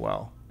exceptionally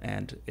well,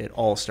 and it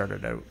all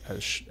started out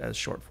as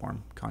short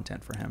form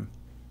content for him.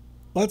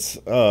 Let's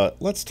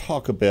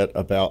talk a bit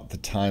about the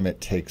time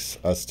it takes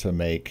us to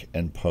make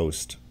and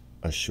post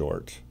a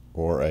short,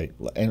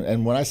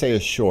 and when I say a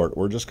short,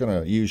 we're just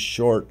going to use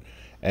short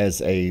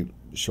as a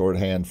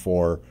shorthand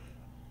for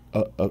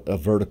a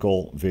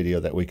vertical video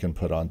that we can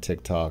put on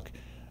TikTok.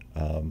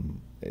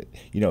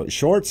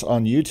 Shorts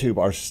on YouTube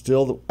are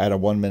still at a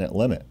 1 minute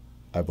limit,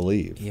 I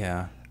believe.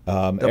 Yeah.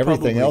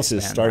 Everything else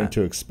is starting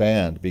to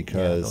expand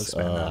because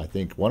expand I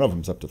think one of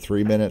them's up to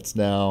 3 minutes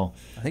now.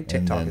 I think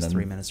TikTok is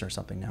 3 minutes or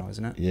something now,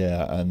 isn't it?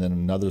 Yeah, and then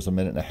another's a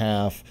minute and a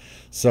half.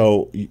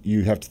 So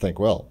you have to think,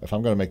 well, if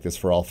I'm going to make this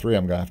for all three,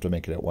 I'm going to have to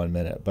make it at 1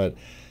 minute. But,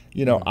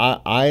 you know,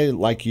 I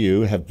like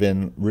you, have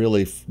been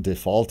really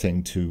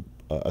defaulting to,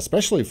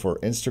 especially for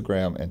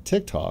Instagram and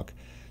TikTok,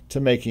 to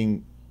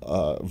making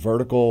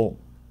vertical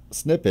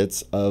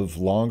snippets of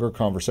longer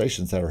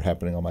conversations that are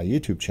happening on my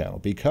YouTube channel,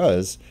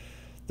 because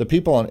the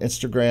people on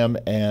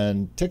Instagram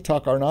and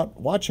TikTok are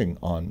not watching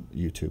on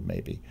YouTube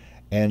maybe.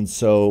 And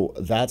so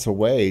that's a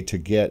way to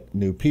get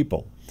new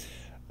people.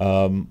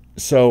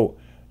 So,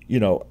 you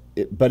know,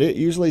 but it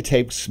usually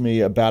takes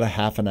me about a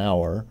half an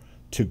hour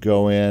to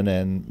go in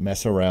and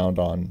mess around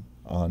on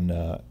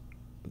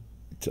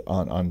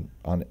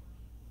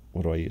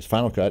what do I use?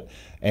 Final Cut,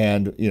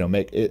 and you know,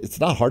 make it. It's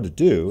not hard to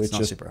do. It's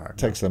just super hard,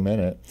 takes a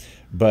minute,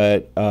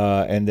 but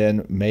and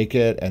then make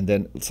it, and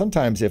then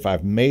sometimes if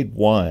I've made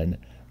one,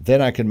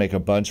 then I can make a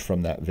bunch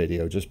from that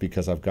video just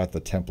because I've got the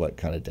template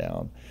kind of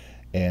down,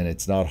 and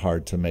it's not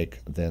hard to make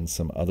then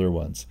some other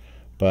ones.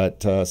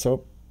 But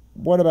so,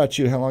 what about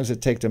you? How long does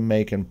it take to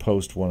make and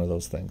post one of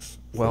those things?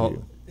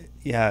 Well,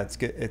 yeah, it's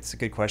good. It's a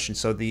good question.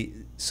 So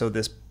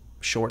this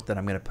short that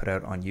I'm going to put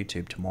out on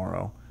YouTube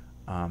tomorrow.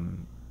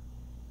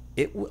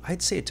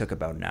 I'd say it took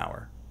about an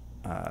hour.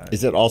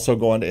 Is it also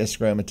going to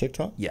Instagram and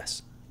TikTok?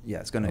 Yes. Yeah,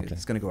 it's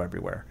gonna go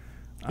everywhere.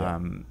 Yeah.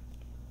 And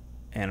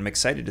I'm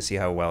excited to see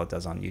how well it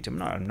does on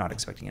YouTube. I'm not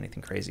expecting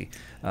anything crazy.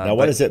 Now,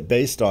 what is it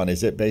based on?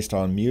 Is it based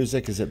on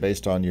music? Is it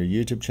based on your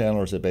YouTube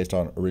channel, or is it based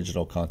on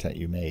original content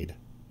you made?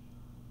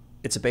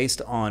 It's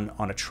based on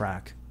a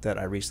track that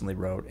I recently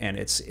wrote, and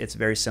it's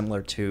very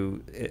similar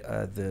to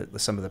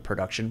some of the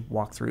production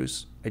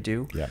walkthroughs I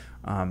do. Yeah.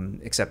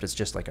 Except it's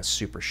just like a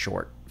super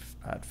short,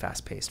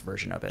 fast-paced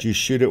version of it. Did you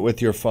shoot it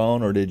with your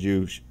phone, or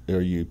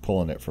are you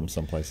pulling it from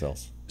someplace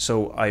else?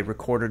 So I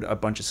recorded a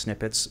bunch of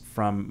snippets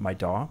from my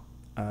DAW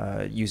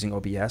using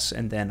OBS,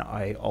 and then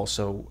I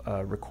also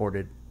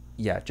recorded,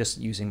 just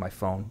using my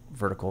phone,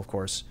 vertical, of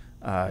course,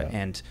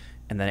 and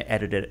then I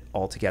edited it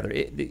all together.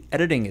 The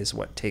editing is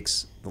what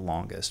takes the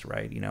longest,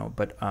 right? You know,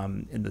 but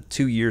in the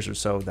 2 years or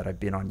so that I've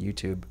been on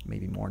YouTube,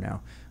 maybe more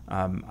now,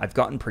 I've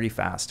gotten pretty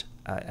fast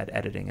at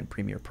editing in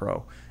Premiere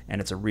Pro,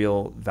 and it's a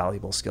real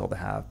valuable skill to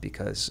have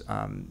because,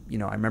 you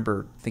know, I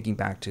remember thinking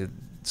back to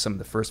some of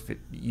the first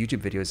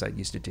YouTube videos I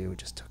used to do. It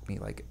just took me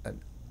like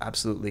an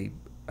absolutely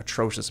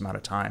atrocious amount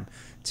of time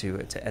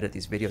to edit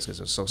these videos because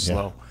it was so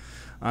slow,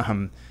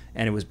 and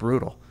it was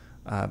brutal.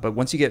 But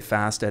once you get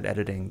fast at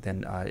editing,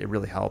 then it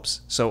really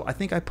helps. So I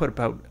think I put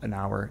about an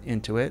hour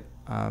into it.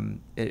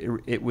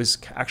 It was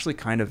actually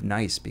kind of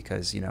nice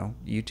because, you know,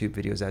 YouTube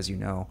videos, as you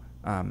know,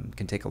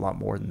 can take a lot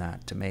more than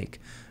that to make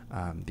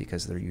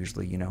because they're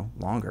usually, you know,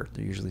 longer.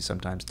 They're usually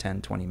sometimes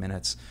 10, 20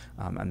 minutes,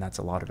 and that's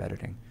a lot of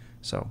editing.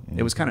 So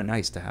it was kind of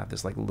nice to have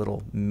this like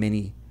little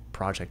mini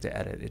project to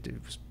edit. It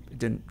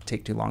didn't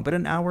take too long, but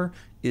an hour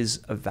is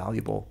a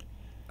valuable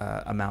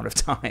amount of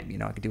time. You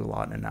know, I could do a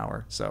lot in an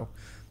hour. So.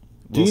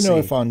 Do you know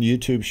if on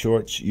YouTube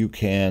Shorts you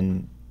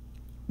can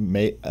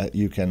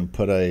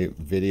put a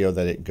video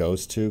that it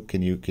goes to?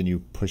 Can you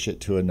push it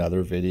to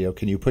another video?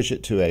 Can you push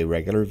it to a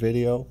regular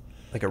video?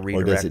 Like a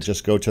redirect? Or does it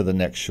just go to the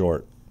next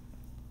short?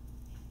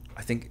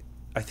 I think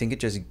it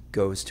just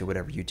goes to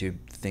whatever YouTube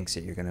thinks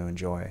that you're going to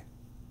enjoy.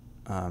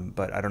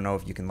 But I don't know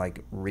if you can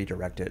like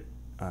redirect it.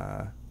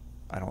 I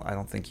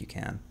don't think you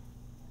can.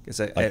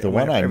 Like the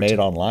one I made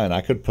online,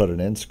 I could put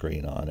an end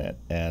screen on it,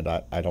 and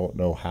I don't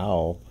know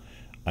how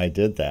I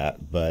did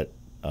that, but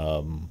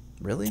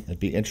really, it'd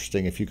be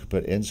interesting if you could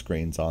put end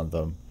screens on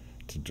them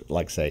to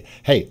like say,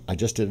 "Hey, I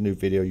just did a new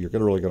video. You're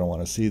really going to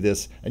want to see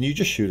this," and you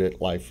just shoot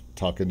it live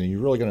talking, and you're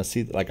really going to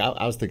see. Like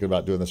I was thinking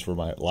about doing this for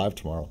my live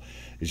tomorrow.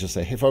 Is just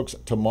say, "Hey, folks,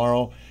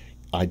 tomorrow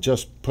I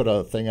just put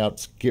a thing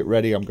out. Get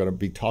ready. I'm going to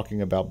be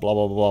talking about blah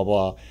blah blah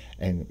blah,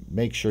 and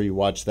make sure you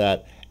watch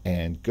that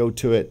and go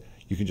to it."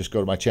 You can just go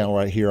to my channel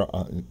right here,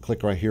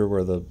 click right here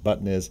where the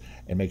button is,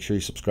 and make sure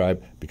you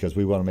subscribe because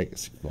we want to make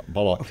blah,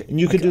 blah. Okay. And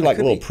you can do like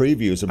little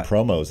previews and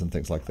promos and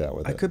things like that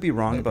with it. I could be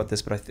wrong about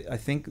this, but I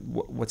think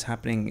what's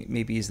happening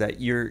maybe is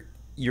that you're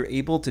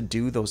able to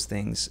do those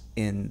things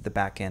in the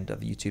back end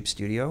of YouTube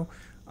Studio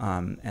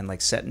and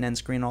like set an end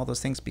screen, all those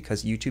things,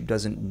 because YouTube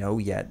doesn't know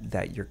yet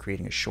that you're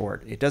creating a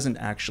short. It doesn't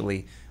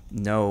actually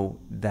know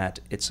that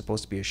it's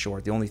supposed to be a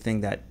short. The only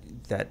thing that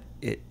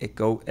it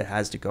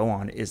has to go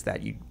on is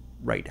that you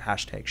write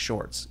hashtag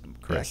shorts,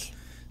 correct? Yes.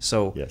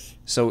 So yes.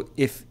 So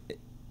if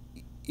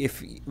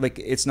like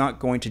it's not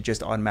going to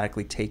just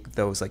automatically take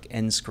those like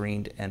end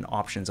screened and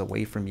options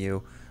away from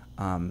you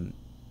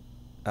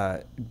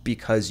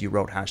because you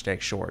wrote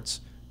hashtag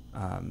shorts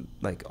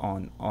like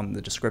on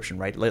the description,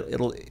 right?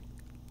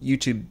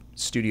 YouTube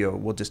Studio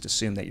will just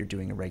assume that you're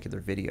doing a regular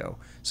video,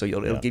 so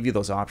it'll give you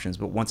those options.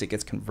 But once it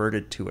gets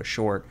converted to a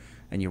short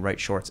and you write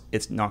shorts,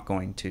 it's not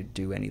going to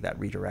do any of that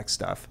redirect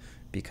stuff.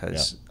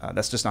 Because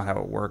that's just not how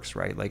it works,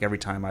 right? Like every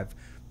time I've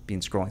been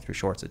scrolling through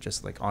shorts, it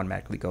just like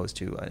automatically goes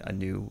to a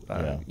new,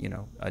 a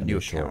new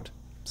account.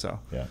 So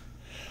yeah.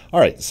 All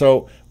right,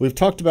 so we've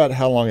talked about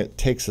how long it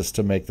takes us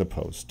to make the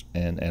post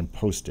and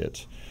post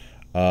it.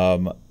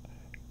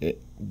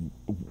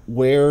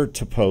 Where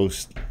to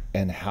post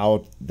and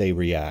how they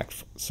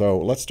react. So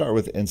let's start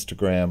with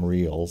Instagram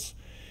Reels.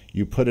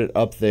 You put it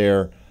up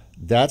there.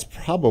 That's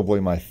probably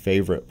my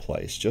favorite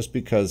place, just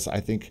because I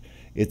think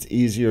it's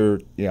easier.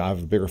 You know, I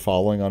have a bigger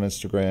following on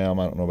Instagram.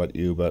 I don't know about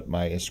you, but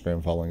my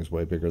Instagram following is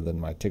way bigger than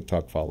my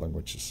TikTok following,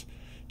 which is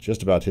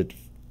just about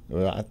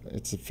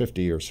it's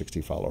 50 or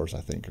 60 followers,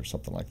 I think, or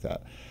something like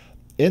that.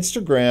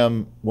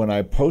 Instagram, when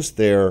I post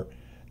there,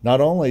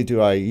 not only do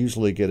I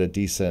usually get a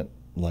decent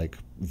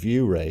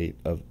view rate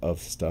of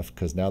stuff,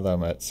 because now that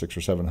I'm at 600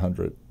 or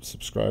 700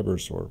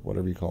 subscribers, or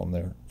whatever you call them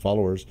there,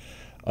 followers,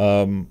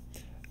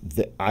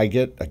 I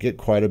get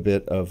quite a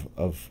bit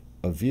of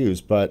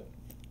views, but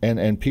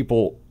and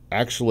people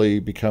actually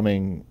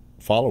becoming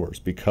followers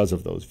because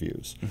of those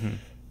views. Mm-hmm.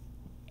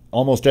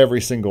 Almost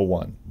every single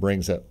one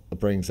brings at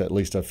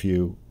least a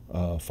few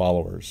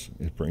followers.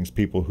 It brings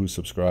people who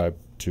subscribe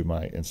to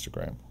my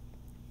Instagram,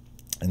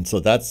 and so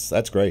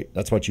that's great.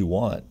 That's what you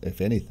want,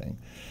 if anything.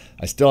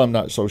 I still am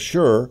not so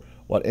sure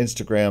what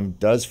Instagram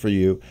does for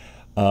you.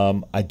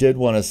 I did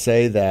want to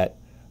say that.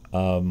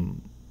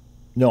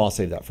 No, I'll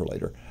save that for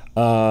later.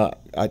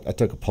 I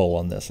took a poll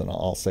on this, and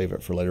I'll save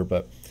it for later.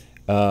 But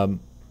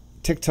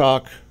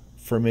TikTok,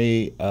 for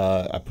me,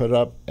 I put it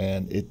up,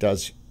 and it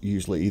does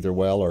usually either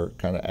well or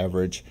kind of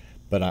average.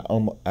 But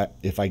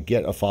if I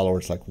get a follower,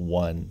 it's like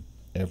one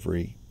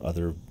every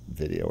other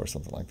video or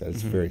something like that.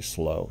 It's very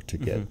slow to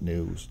get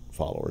new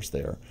followers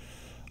there.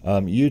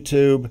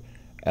 YouTube,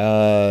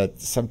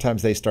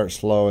 sometimes they start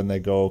slow and they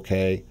go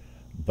okay,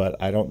 but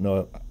I don't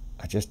know.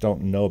 I just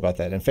don't know about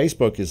that. And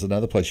Facebook is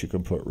another place you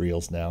can put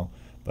Reels now,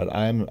 but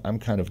I'm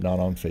kind of not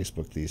on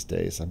Facebook these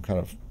days. I'm kind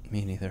of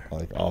me neither,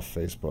 off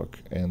Facebook,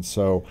 and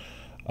so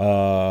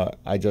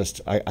I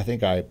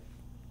think I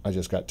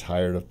just got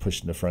tired of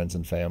pushing to friends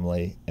and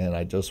family, and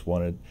I just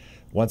wanted,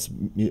 once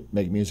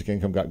Make Music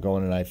Income got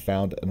going and I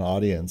found an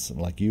audience,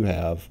 and like you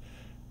have,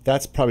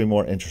 that's probably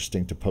more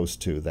interesting to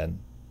post to than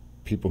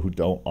people who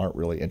aren't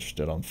really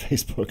interested on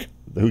Facebook,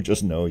 who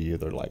just know you.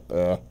 They're like,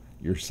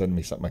 you're sending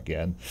me something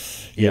again.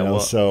 You know,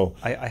 well, so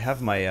I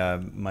have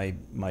my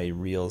my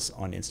Reels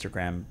on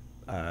Instagram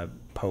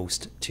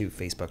post to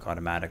Facebook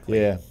automatically.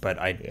 Yeah. But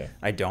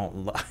I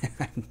don't.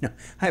 I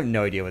have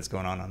no idea what's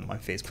going on my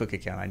Facebook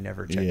account. I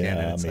never check in.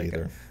 And it's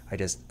either. I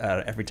just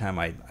every time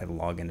I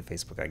log into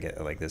Facebook, I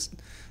get like this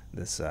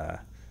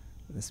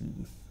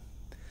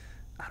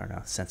I don't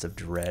know, sense of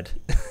dread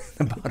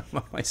in the bottom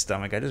of my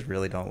stomach. I just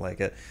really don't like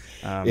it.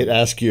 It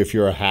asks you if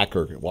you're a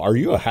hacker. Well, are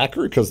you a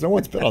hacker? Because no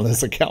one's been on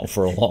this account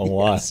for a long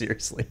while.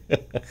 Seriously.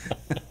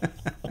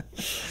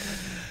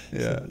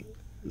 Yeah.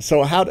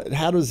 So how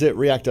does it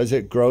react? Does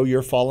it grow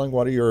your following?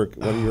 What are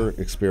your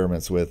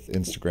experiments with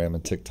Instagram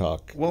and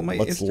TikTok? Well,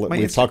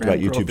 we've talked about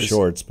YouTube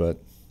Shorts,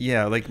 but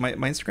yeah, like my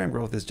Instagram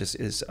growth is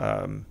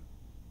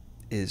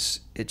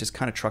it just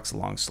kind of trucks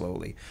along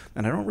slowly,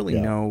 and I don't really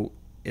know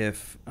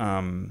if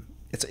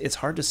it's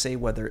hard to say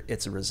whether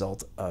it's a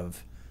result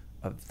of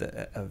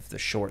the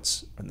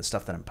shorts and the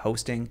stuff that I'm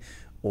posting,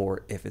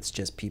 or if it's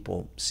just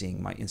people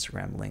seeing my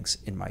Instagram links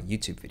in my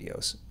YouTube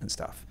videos and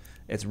stuff.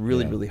 It's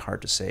really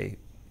hard to say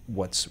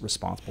what's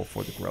responsible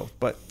for the growth,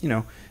 but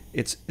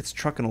it's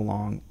trucking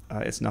along.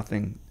 It's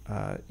nothing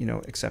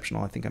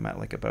exceptional. I think I'm at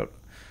like about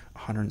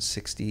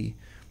 160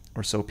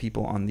 or so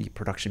people on the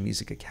Production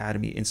Music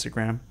Academy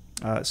Instagram.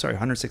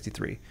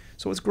 163.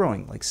 So it's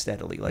growing like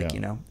steadily.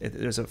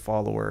 There's a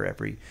follower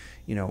every,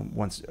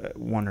 once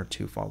one or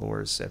two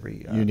followers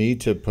every. You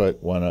need to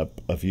put one up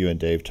of you and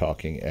Dave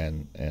talking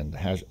and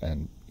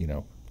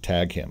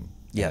tag him.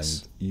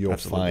 Yes, and you'll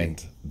absolutely.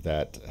 find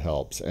that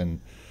helps.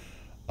 And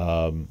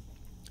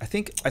I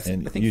think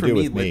you for do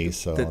me, with me,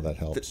 so that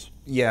helps.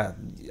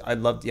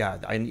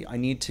 I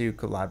need to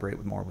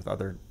collaborate more with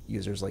other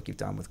users like you've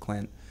done with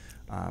Clint,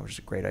 which is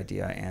a great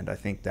idea, and I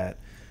think that.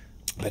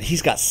 But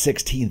he's got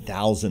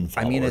 16,000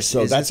 followers. I mean,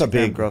 so that's Instagram a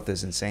big growth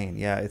is insane.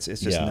 Yeah, it's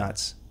just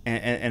nuts,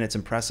 and it's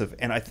impressive.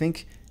 And I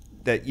think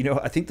that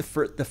I think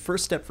the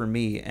first step for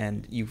me,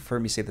 and you've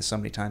heard me say this so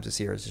many times this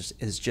year,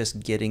 is just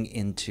getting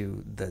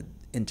into the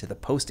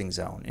posting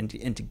zone,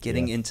 into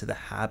getting into the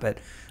habit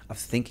of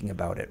thinking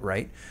about it.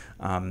 Right,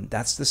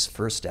 that's this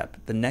first step.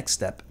 The next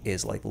step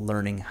is like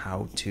learning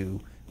how to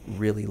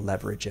really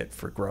leverage it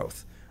for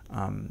growth.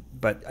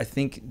 But I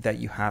think that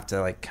you have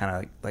to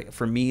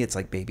for me, it's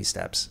like baby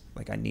steps.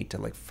 Like I need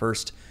to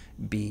first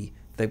be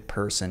the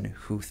person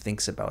who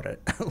thinks about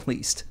it at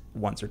least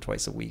once or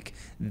twice a week.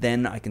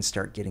 Then I can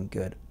start getting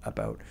good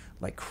about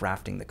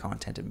crafting the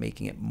content and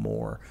making it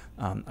more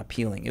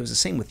appealing. It was the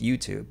same with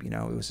YouTube.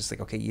 It was just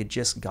okay, you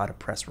just got to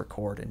press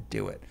record and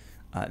do it.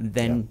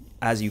 Then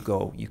as you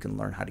go, you can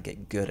learn how to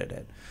get good at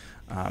it.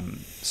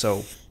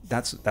 So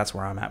that's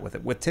where I'm at with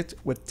it.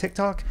 With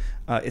TikTok,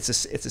 it's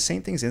the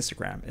same thing as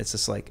Instagram. It's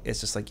just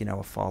like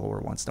a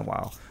follower once in a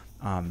while.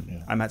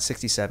 I'm at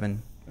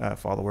 67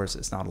 followers.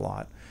 It's not a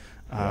lot.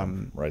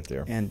 Right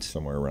there, and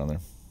somewhere around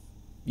there.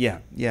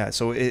 Yeah.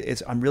 So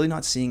it's I'm really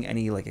not seeing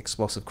any like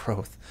explosive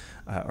growth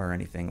or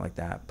anything like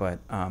that. But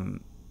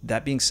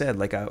that being said,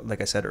 like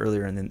I said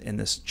earlier in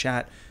this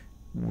chat,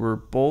 we're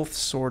both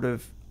sort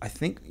of, I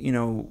think,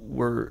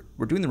 we're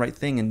doing the right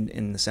thing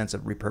in the sense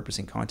of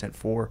repurposing content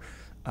for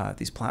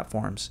these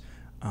platforms.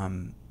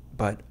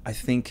 But I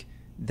think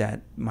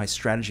that my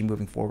strategy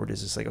moving forward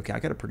is just like, okay, I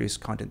got to produce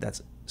content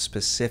that's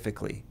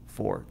specifically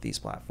for these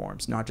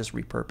platforms, not just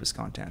repurpose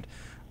content.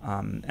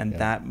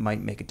 That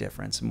might make a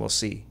difference, and we'll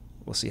see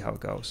how it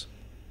goes.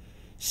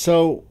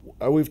 So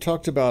we've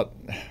talked about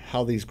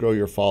how these grow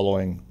your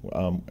following.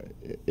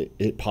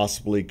 It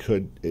possibly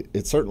could.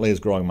 It certainly is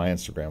growing my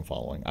Instagram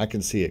following. I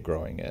can see it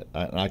growing it.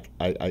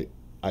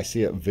 I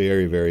see it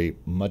very, very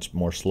much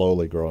more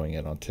slowly growing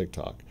it on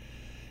TikTok.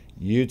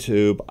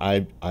 YouTube,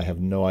 I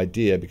have no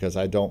idea, because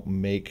I don't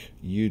make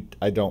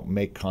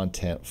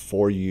content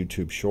for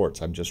YouTube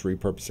Shorts. I'm just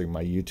repurposing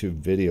my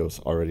YouTube videos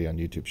already on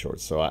YouTube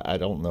Shorts. So I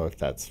don't know if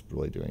that's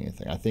really doing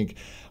anything. I think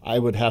I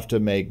would have to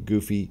make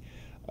goofy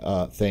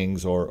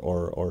things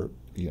or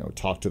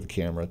talk to the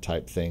camera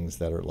type things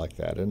that are like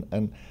that.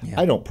 And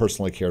I don't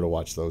personally care to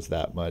watch those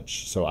that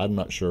much. So I'm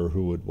not sure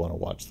who would want to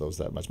watch those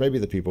that much. Maybe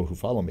the people who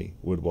follow me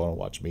would want to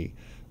watch me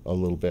a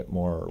little bit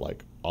more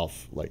like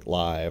off, like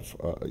live,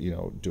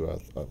 do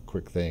a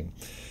quick thing.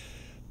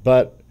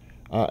 But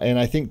and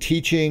I think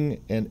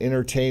teaching and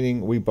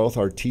entertaining, we both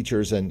are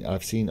teachers, and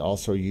I've seen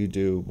also you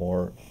do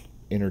more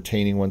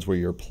entertaining ones where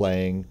you're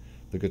playing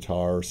the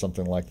guitar or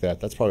something like that.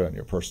 That's probably on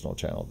your personal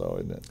channel though,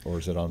 isn't it? Or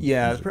is it on?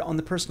 Yeah, on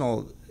the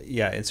personal,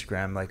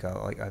 Instagram,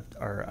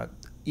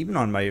 even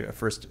on my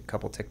first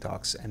couple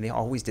TikToks, and they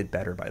always did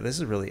better by. This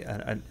is really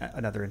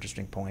another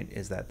interesting point,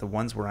 is that the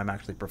ones where I'm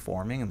actually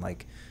performing and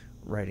like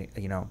writing,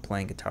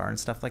 playing guitar and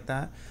stuff like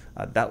that,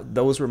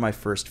 those were my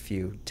first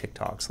few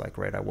TikToks.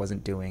 I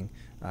wasn't doing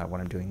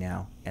what I'm doing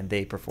now, and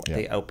they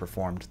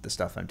outperformed the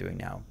stuff I'm doing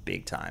now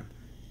big time.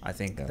 I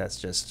think that's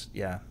just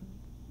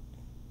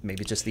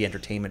maybe just the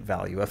entertainment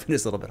value of it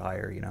is a little bit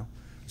higher,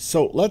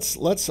 So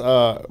let's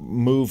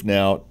move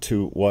now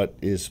to what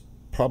is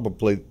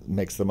probably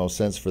makes the most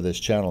sense for this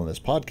channel and this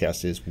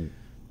podcast, is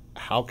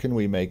how can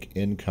we make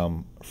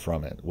income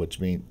from it? Which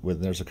means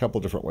there's a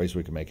couple different ways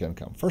we can make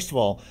income. First of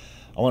all,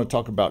 I want to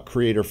talk about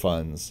creator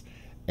funds,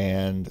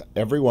 and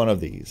every one of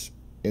these,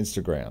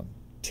 Instagram,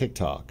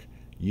 TikTok,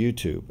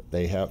 YouTube,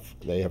 they have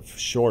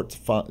shorts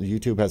fund.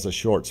 YouTube has a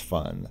shorts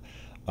fund.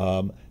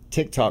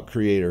 TikTok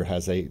creator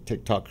has a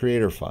TikTok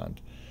creator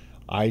fund.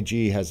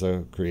 IG has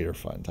a creator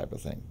fund type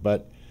of thing.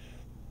 But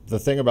the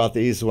thing about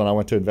these, when I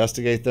went to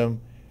investigate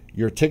them,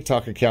 your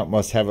TikTok account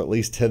must have at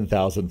least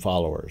 10,000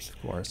 followers.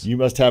 Of course. You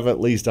must have at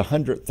least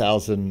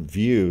 100,000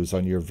 views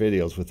on your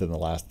videos within the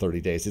last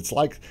 30 days. It's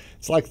like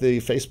the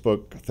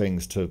Facebook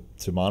things to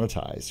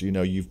monetize.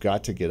 You've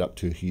got to get up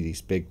to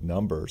these big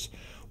numbers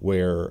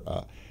where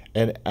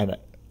and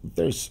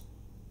there's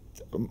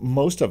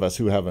most of us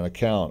who have an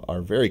account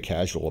are very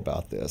casual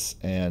about this,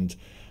 and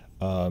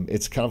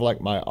it's kind of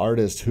like my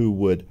artist who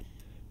would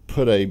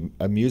put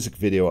a music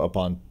video up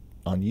on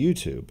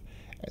YouTube,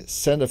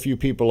 send a few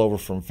people over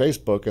from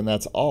Facebook, and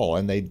that's all,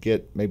 and they'd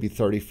get maybe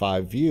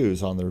 35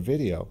 views on their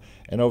video,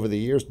 and over the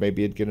years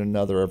maybe it'd get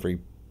another every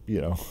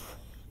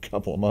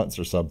couple of months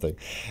or something.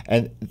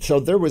 And so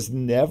there was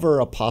never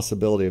a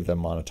possibility of them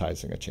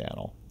monetizing a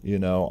channel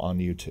on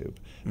YouTube,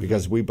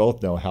 because we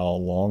both know how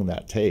long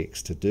that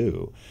takes to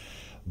do.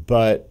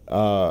 But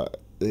and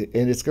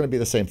it's going to be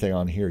the same thing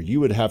on here. You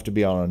would have to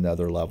be on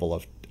another level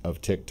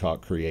of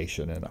TikTok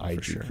creation and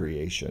IG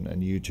creation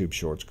and YouTube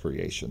Shorts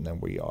creation than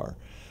we are.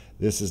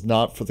 This is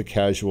not for the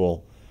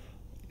casual,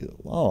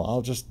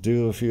 I'll just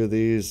do a few of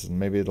these and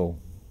maybe it'll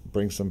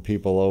bring some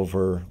people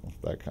over,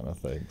 that kind of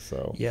thing.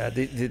 So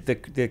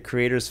the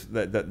creators,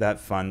 that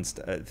fun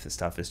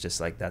stuff is just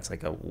like, that's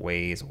like a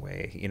ways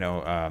away, and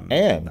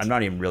I'm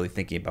not even really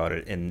thinking about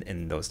it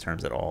in those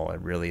terms at all. It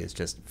really is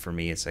just, for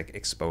me, it's like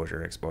exposure.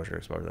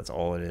 That's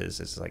all it is.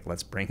 It's like,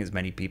 let's bring as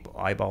many people,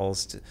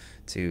 eyeballs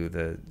to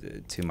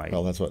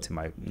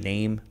my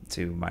name,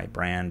 to my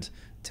brand,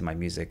 to my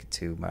music,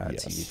 to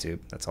YouTube.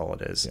 That's all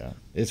it is. Yeah,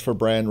 it's for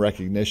brand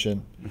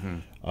recognition.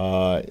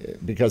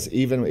 Because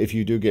even if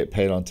you do get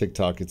paid on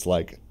TikTok, it's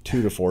like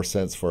 2 to 4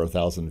 cents for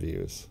 1,000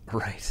 views.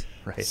 Right.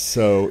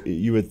 So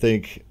you would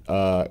think,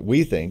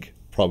 we think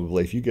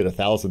probably, if you get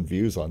 1,000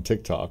 views on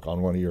TikTok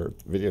on one of your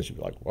videos, you'd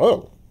be like,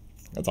 "Whoa,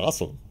 that's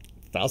awesome!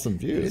 1,000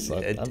 views.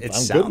 It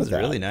sounds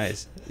really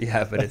nice."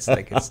 Yeah, but it's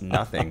like, it's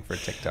nothing for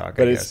TikTok.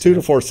 But it's 2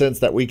 to 4 cents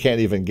that we can't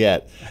even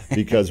get,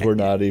 because we're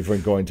not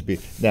even going to be.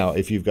 Now,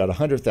 if you've got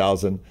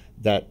 100,000,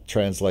 that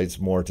translates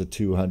more to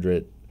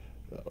 $200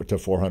 to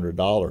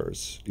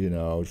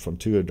 $400. From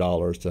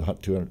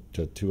 $200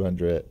 to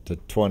 200 to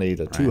 20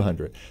 to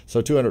 200.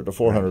 So $200 to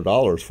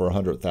 $400 for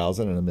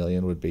 100,000, and $1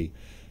 million would be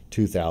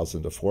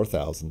 $2,000 to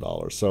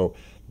 $4,000. So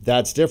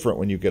that's different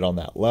when you get on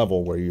that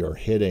level where you're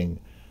hitting.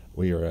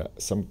 You're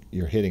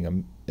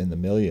hitting in the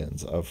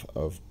millions of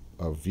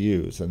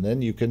views, and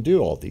then you can do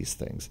all these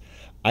things.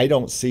 I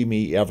don't see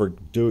me ever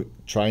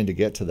trying to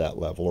get to that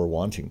level or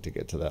wanting to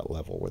get to that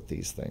level with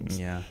these things.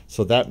 Yeah.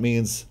 So that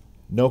means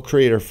no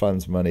creator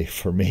funds money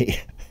for me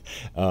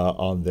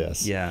on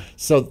this. Yeah.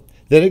 So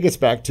then it gets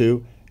back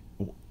to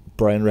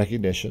brand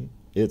recognition.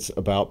 It's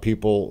about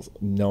people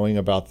knowing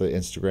about the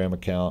Instagram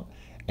account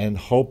and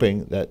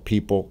hoping that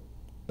people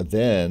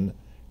then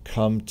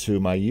come to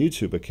my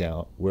YouTube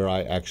account where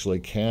I actually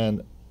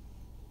can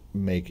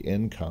make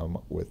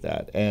income with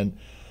that. And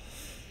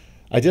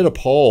I did a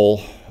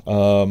poll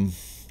a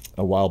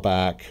while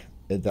back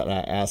that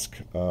I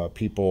asked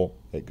people.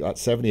 It got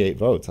 78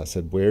 votes. I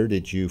said, where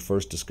did you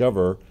first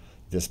discover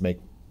this Make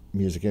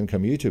Music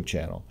Income YouTube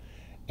channel?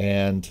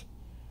 And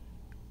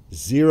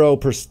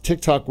 0%,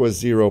 TikTok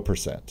was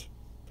 0%.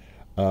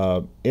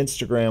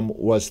 Instagram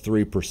was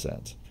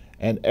 3%.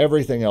 And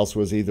everything else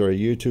was either a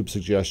YouTube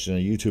suggestion, a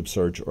YouTube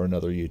search, or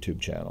another YouTube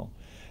channel.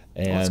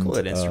 And well, it's cool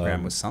that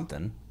Instagram was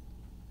something.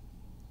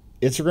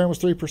 Instagram was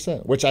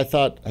 3%, which I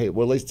thought, hey,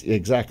 well, at least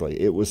exactly,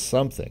 it was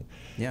something.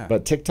 Yeah.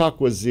 But TikTok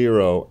was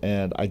 0,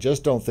 and I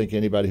just don't think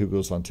anybody who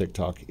goes on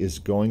TikTok is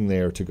going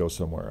there to go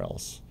somewhere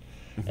else.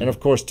 And of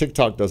course,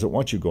 TikTok doesn't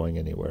want you going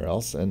anywhere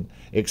else, and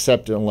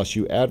except unless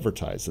you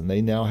advertise. And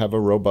they now have a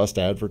robust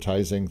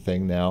advertising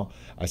thing now.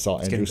 I saw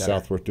Andrew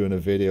Southworth doing a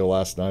video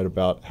last night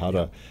about how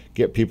to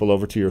get people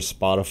over to your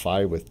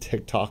Spotify with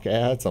TikTok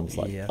ads. I was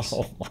like,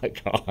 oh my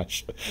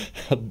gosh.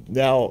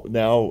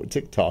 now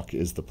TikTok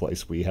is the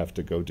place we have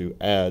to go do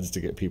ads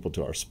to get people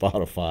to our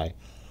Spotify.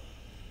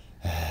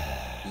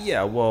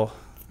 Yeah, well,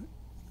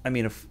 I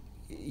mean,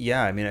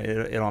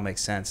 it all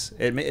makes sense.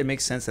 It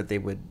makes sense that they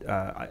would,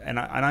 and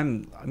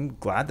I'm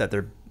glad that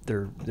they're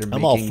making.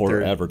 I'm all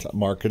for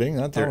marketing.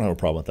 I don't have a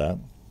problem with that.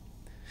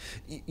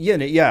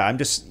 Yeah. I'm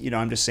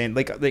just saying,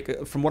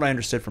 like from what I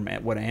understood from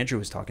what Andrew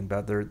was talking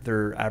about,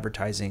 their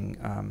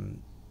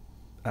advertising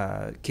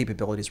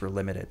capabilities were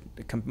limited,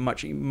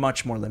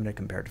 much more limited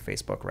compared to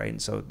Facebook, right?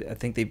 And so I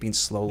think they've been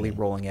slowly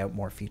rolling out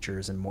more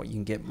features and more. You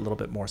can get a little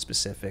bit more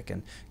specific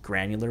and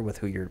granular with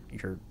who you're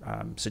you're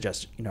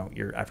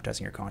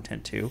advertising your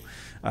content to.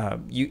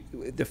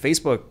 The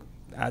Facebook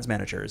ads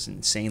manager is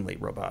insanely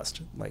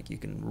robust. Like you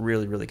can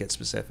really get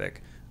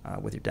specific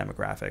with your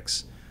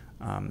demographics.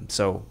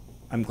 So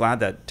I'm glad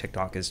that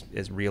TikTok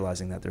is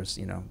realizing that there's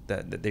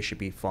that they should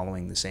be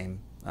following the same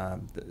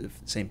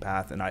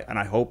path, and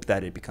I hope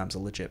that it becomes a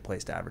legit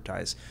place to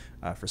advertise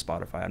for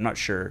Spotify. I'm not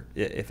sure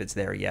if it's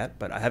there yet,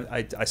 but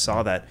I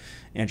saw that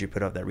Andrew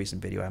put out that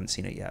recent video. I haven't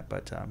seen it yet,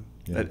 but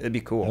it'd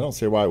be cool. I don't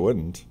see why it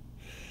wouldn't.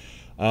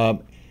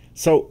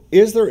 So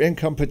is there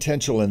income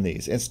potential in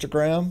these?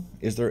 Instagram,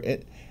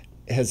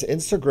 has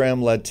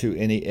Instagram led to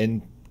any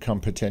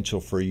income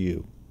potential for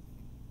you?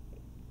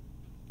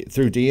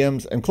 Through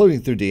DMs,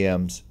 including through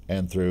DMs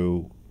and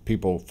through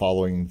people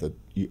following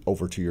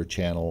over to your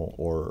channel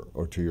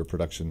or to your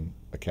production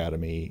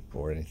academy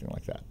or anything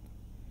like that?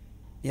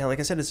 Yeah, like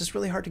I said, it's just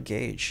really hard to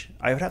gauge.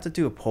 I would have to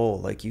do a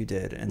poll like you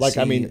did. And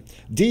I mean,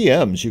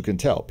 DMs, you can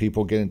tell.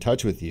 People get in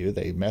touch with you,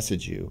 they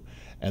message you,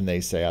 and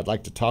they say, I'd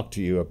like to talk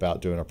to you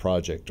about doing a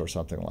project or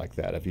something like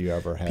that. Have you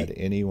ever had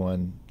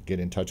anyone get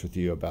in touch with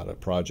you about a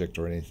project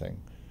or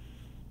anything?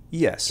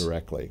 Yes.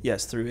 Directly.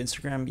 Yes, through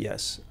Instagram,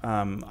 yes.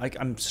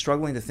 I'm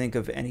struggling to think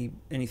of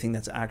anything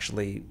that's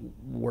actually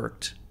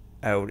worked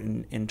out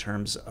in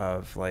terms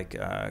of like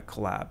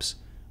collabs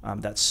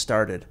that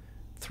started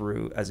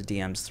as a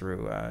DMs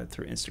through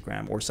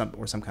Instagram or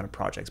some kind of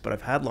projects. But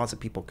I've had lots of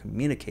people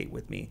communicate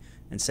with me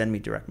and send me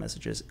direct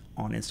messages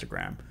on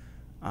Instagram.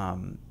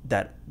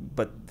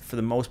 But for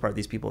the most part,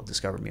 these people have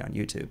discovered me on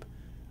YouTube.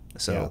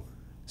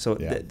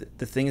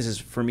 The thing is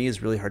for me,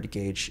 is really hard to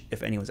gauge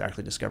if anyone's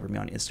actually discovered me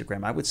on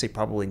Instagram. I would say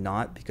probably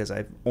not, because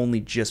I've only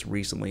just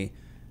recently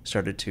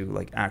started to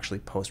like actually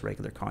post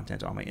regular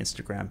content on my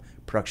Instagram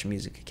Production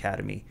Music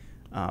Academy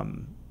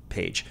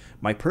page.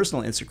 My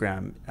personal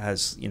Instagram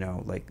has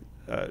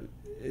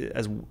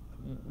has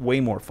way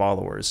more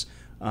followers,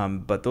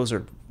 but those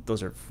are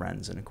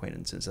friends and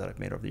acquaintances that I've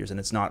made over the years, and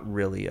it's not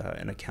really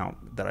an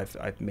account that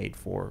I've made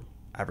for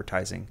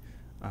advertising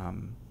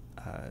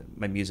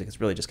my music.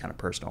 It's really just kind of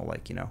personal,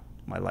 like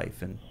my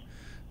life and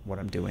what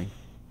I'm doing.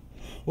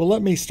 Well,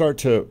 let me start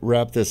to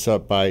wrap this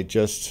up by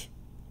just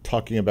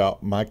talking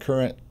about my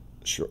current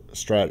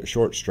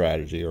short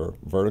strategy or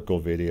vertical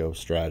video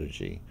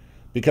strategy,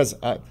 because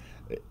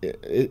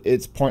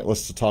it's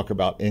pointless to talk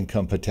about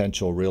income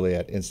potential really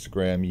at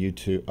Instagram,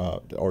 YouTube,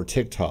 or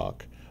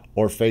TikTok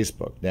or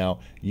Facebook. Now,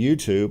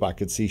 YouTube, I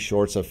could see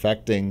shorts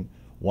affecting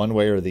one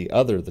way or the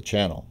other the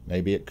channel.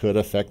 Maybe it could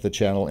affect the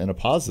channel in a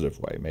positive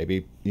way.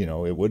 Maybe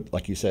it would,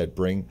 like you said,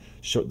 bring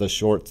the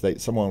shorts.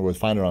 Someone would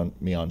find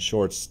me on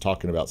shorts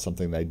talking about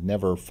something they'd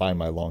never find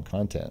my long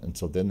content, and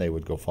so then they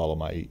would go follow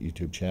my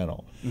YouTube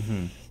channel.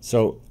 Mm-hmm.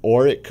 So,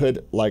 or it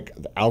could like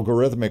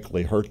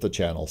algorithmically hurt the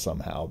channel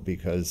somehow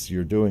because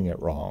you're doing it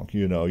wrong.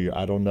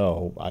 I don't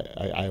know.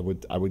 I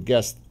would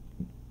guess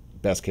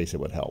best case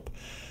it would help.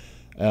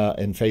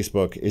 In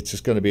Facebook, it's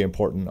just going to be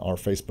important. Our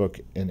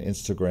Facebook and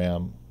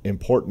Instagram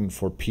important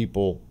for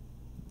people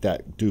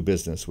that do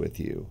business with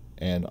you,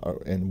 and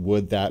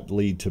would that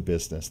lead to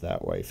business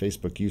that way?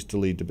 Facebook used to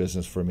lead to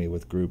business for me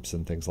with groups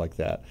and things like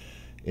that.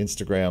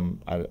 Instagram,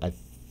 I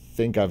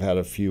think I've had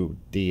a few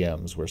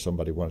DMs where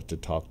somebody wanted to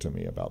talk to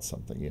me about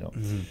something, you know.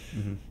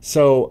 Mm-hmm.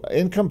 So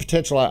income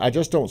potential, I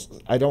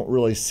don't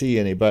really see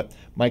any, but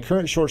my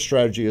current short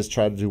strategy is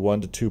try to do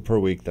 1 to 2 per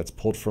week. That's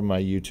pulled from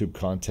my YouTube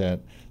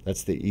content.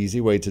 That's the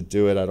easy way to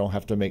do it. I don't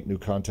have to make new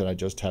content. I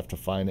just have to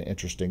find an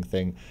interesting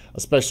thing,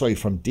 especially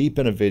from deep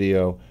in a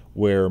video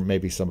where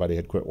maybe somebody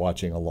had quit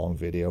watching a long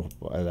video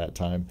by that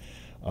time.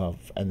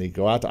 And they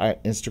go out to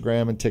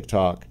Instagram and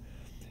TikTok,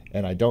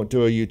 and I don't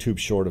do a YouTube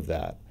short of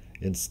that.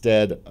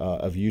 Instead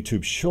of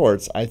YouTube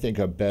Shorts, I think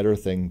a better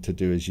thing to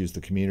do is use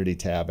the community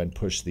tab and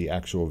push the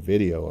actual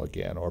video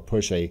again, or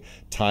push a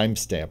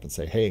timestamp and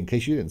say, hey, in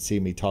case you didn't see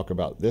me talk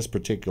about this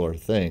particular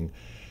thing,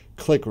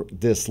 click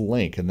this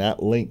link, and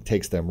that link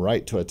takes them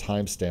right to a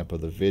timestamp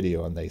of the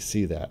video, and they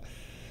see that.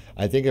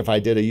 I think if I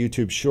did a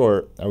YouTube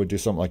short, I would do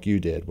something like you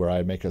did, where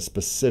I make a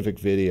specific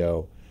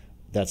video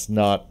that's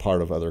not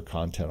part of other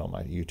content on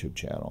my YouTube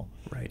channel.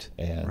 Right.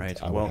 And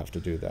I would have to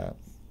do that.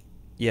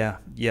 Yeah.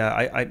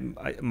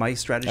 My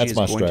strategy is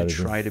going to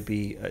try to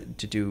be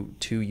to do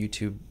 2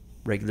 YouTube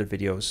regular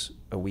videos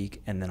a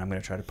week, and then I'm going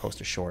to try to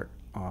post a short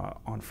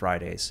on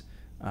Fridays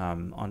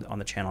on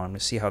the channel. I'm going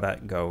to see how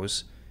that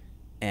goes,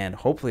 and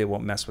hopefully it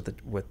won't mess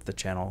with the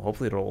channel.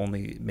 Hopefully it'll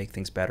only make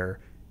things better.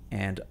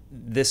 And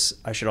this,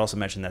 I should also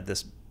mention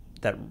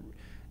that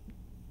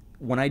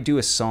when I do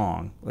a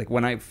song, like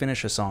when I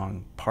finish a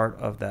song, part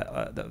of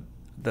that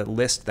the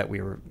list that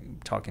we were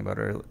talking about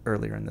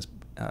earlier in this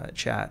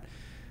chat,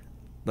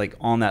 like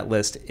on that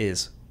list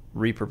is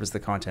repurpose the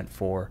content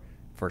for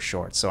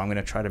shorts. So I'm going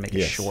to try to make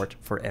a short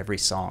for every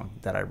song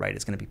that I write.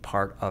 It's going to be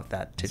part of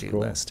that to-do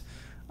list.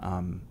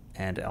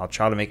 And I'll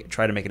try to make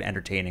it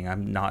entertaining.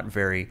 I'm not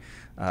very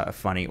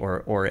funny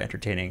or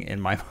entertaining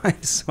in my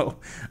mind, so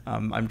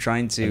I'm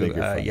trying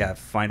to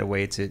find a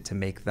way to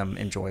make them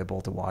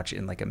enjoyable to watch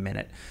in like a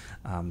minute.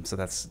 So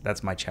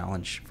that's my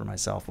challenge for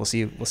myself. We'll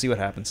see what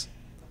happens.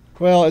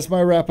 Well, as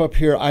my wrap up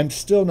here, I'm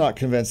still not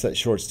convinced that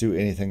shorts do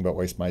anything but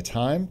waste my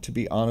time. To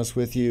be honest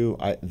with you,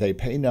 they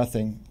pay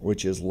nothing,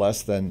 which is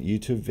less than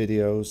YouTube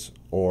videos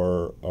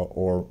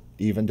or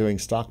even doing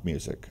stock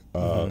music.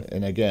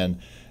 And again,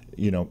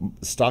 you know,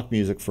 stock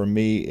music for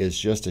me is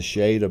just a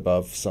shade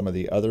above some of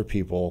the other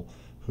people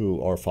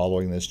who are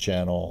following this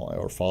channel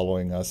or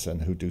following us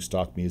and who do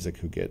stock music,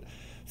 who get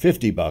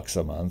 $50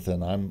 a month,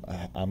 and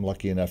I'm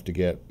lucky enough to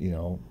get, you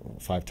know,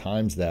 5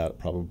 times that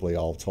probably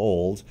all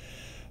told.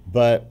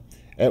 But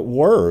at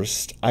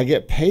worst, I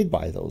get paid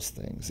by those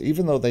things,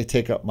 even though they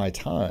take up my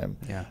time.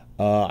 Yeah.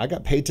 I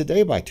got paid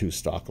today by 2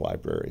 stock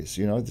libraries.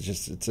 You know,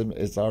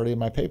 it's already in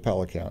my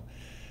PayPal account.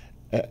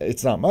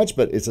 It's not much,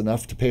 but it's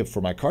enough to pay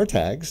for my car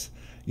tags.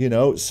 You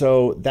know,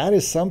 so that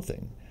is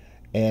something.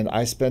 And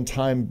I spend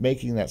time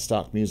making that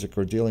stock music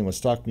or dealing with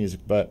stock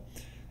music, but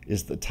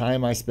is the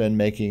time I spend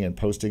making and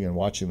posting and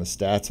watching the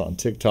stats on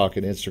TikTok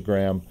and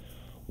Instagram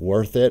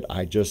worth it?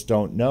 I just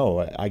don't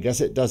know. I guess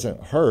it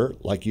doesn't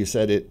hurt. Like you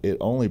said, it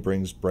only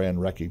brings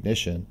brand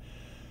recognition,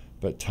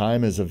 but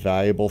time is a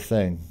valuable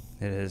thing.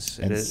 It is.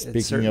 And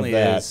it certainly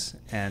is.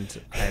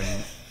 And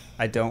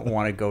I don't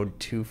want to go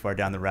too far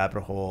down the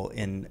rabbit hole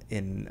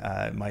in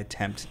my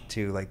attempt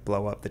to like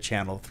blow up the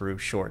channel through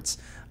shorts.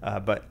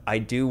 But I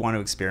do want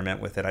to experiment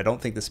with it. I don't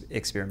think this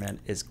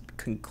experiment is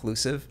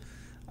conclusive.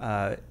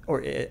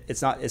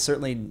 It's not. It's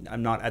certainly.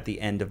 I'm not at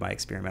the end of my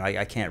experiment.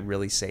 I can't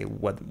really say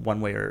one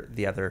way or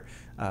the other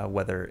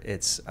whether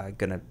it's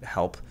going to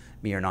help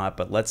me or not.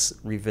 But let's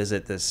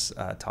revisit this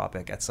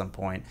topic at some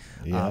point,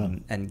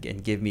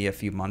 and give me a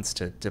few months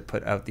to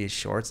put out these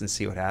shorts and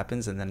see what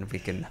happens, and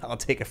then I'll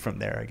take it from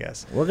there, I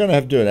guess. We're going to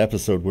have to do an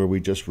episode where we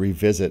just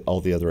revisit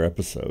all the other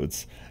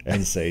episodes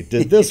and say,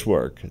 did this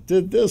work?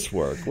 Did this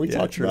work? We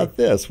talked about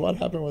this. What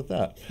happened with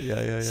that?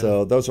 Yeah.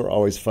 So those are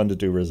always fun to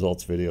do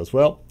results videos.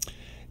 Well,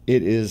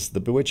 it is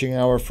the bewitching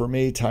hour for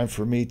me. Time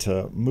for me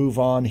to move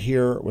on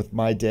here with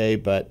my day,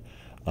 but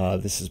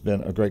this has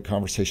been a great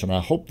conversation. I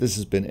hope this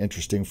has been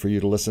interesting for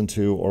you to listen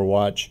to or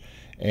watch,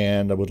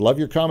 and I would love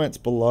your comments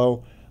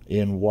below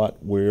in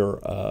what we're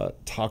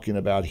talking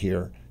about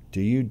here. Do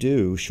you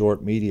do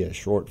short media,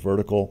 short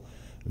vertical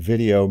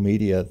video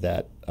media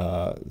that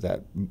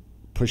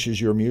pushes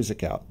your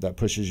music out, that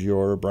pushes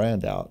your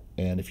brand out?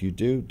 And if you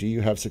do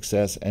you have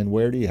success, and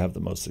where do you have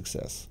the most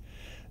success?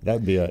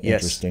 That'd be an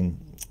interesting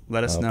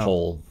let us know.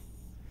 Poll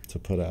to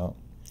put out.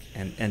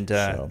 And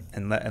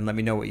let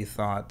me know what you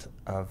thought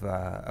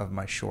of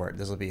my short.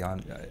 This will be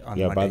on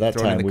Monday. By that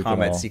Throw time it in the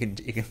comments.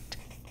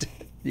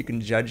 You can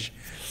judge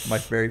my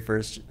very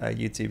first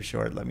YouTube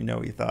short. Let me know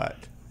what you thought.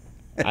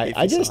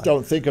 I just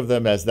don't think of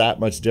them as that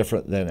much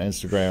different than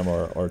Instagram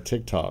or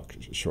TikTok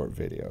short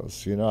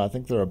videos. You know, I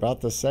think they're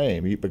about the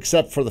same,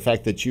 except for the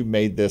fact that you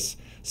made this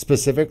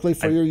specifically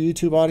for your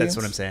YouTube audience. That's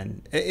what I'm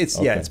saying.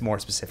 It's more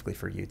specifically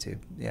for YouTube.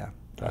 Yeah.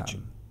 Gotcha.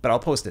 But I'll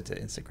post it to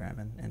Instagram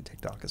and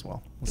TikTok as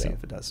well. We'll see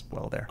if it does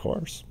well there. Of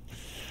course.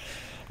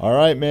 All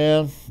right,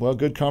 man. Well,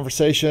 good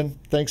conversation.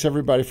 Thanks,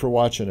 everybody, for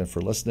watching and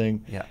for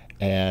listening. Yeah.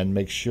 And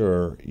make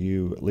sure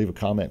you leave a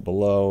comment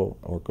below,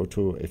 or go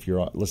to, if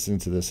you're listening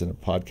to this in a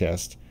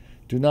podcast,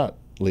 do not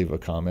leave a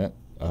comment.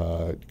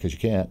 because you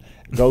can't,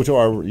 go to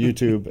our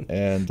YouTube,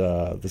 and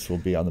this will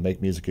be on the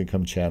Make Music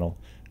Income channel.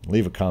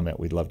 Leave a comment.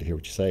 We'd love to hear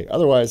what you say.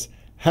 Otherwise,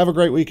 have a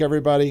great week,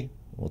 everybody.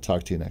 We'll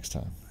talk to you next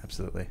time.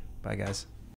 Absolutely. Bye, guys.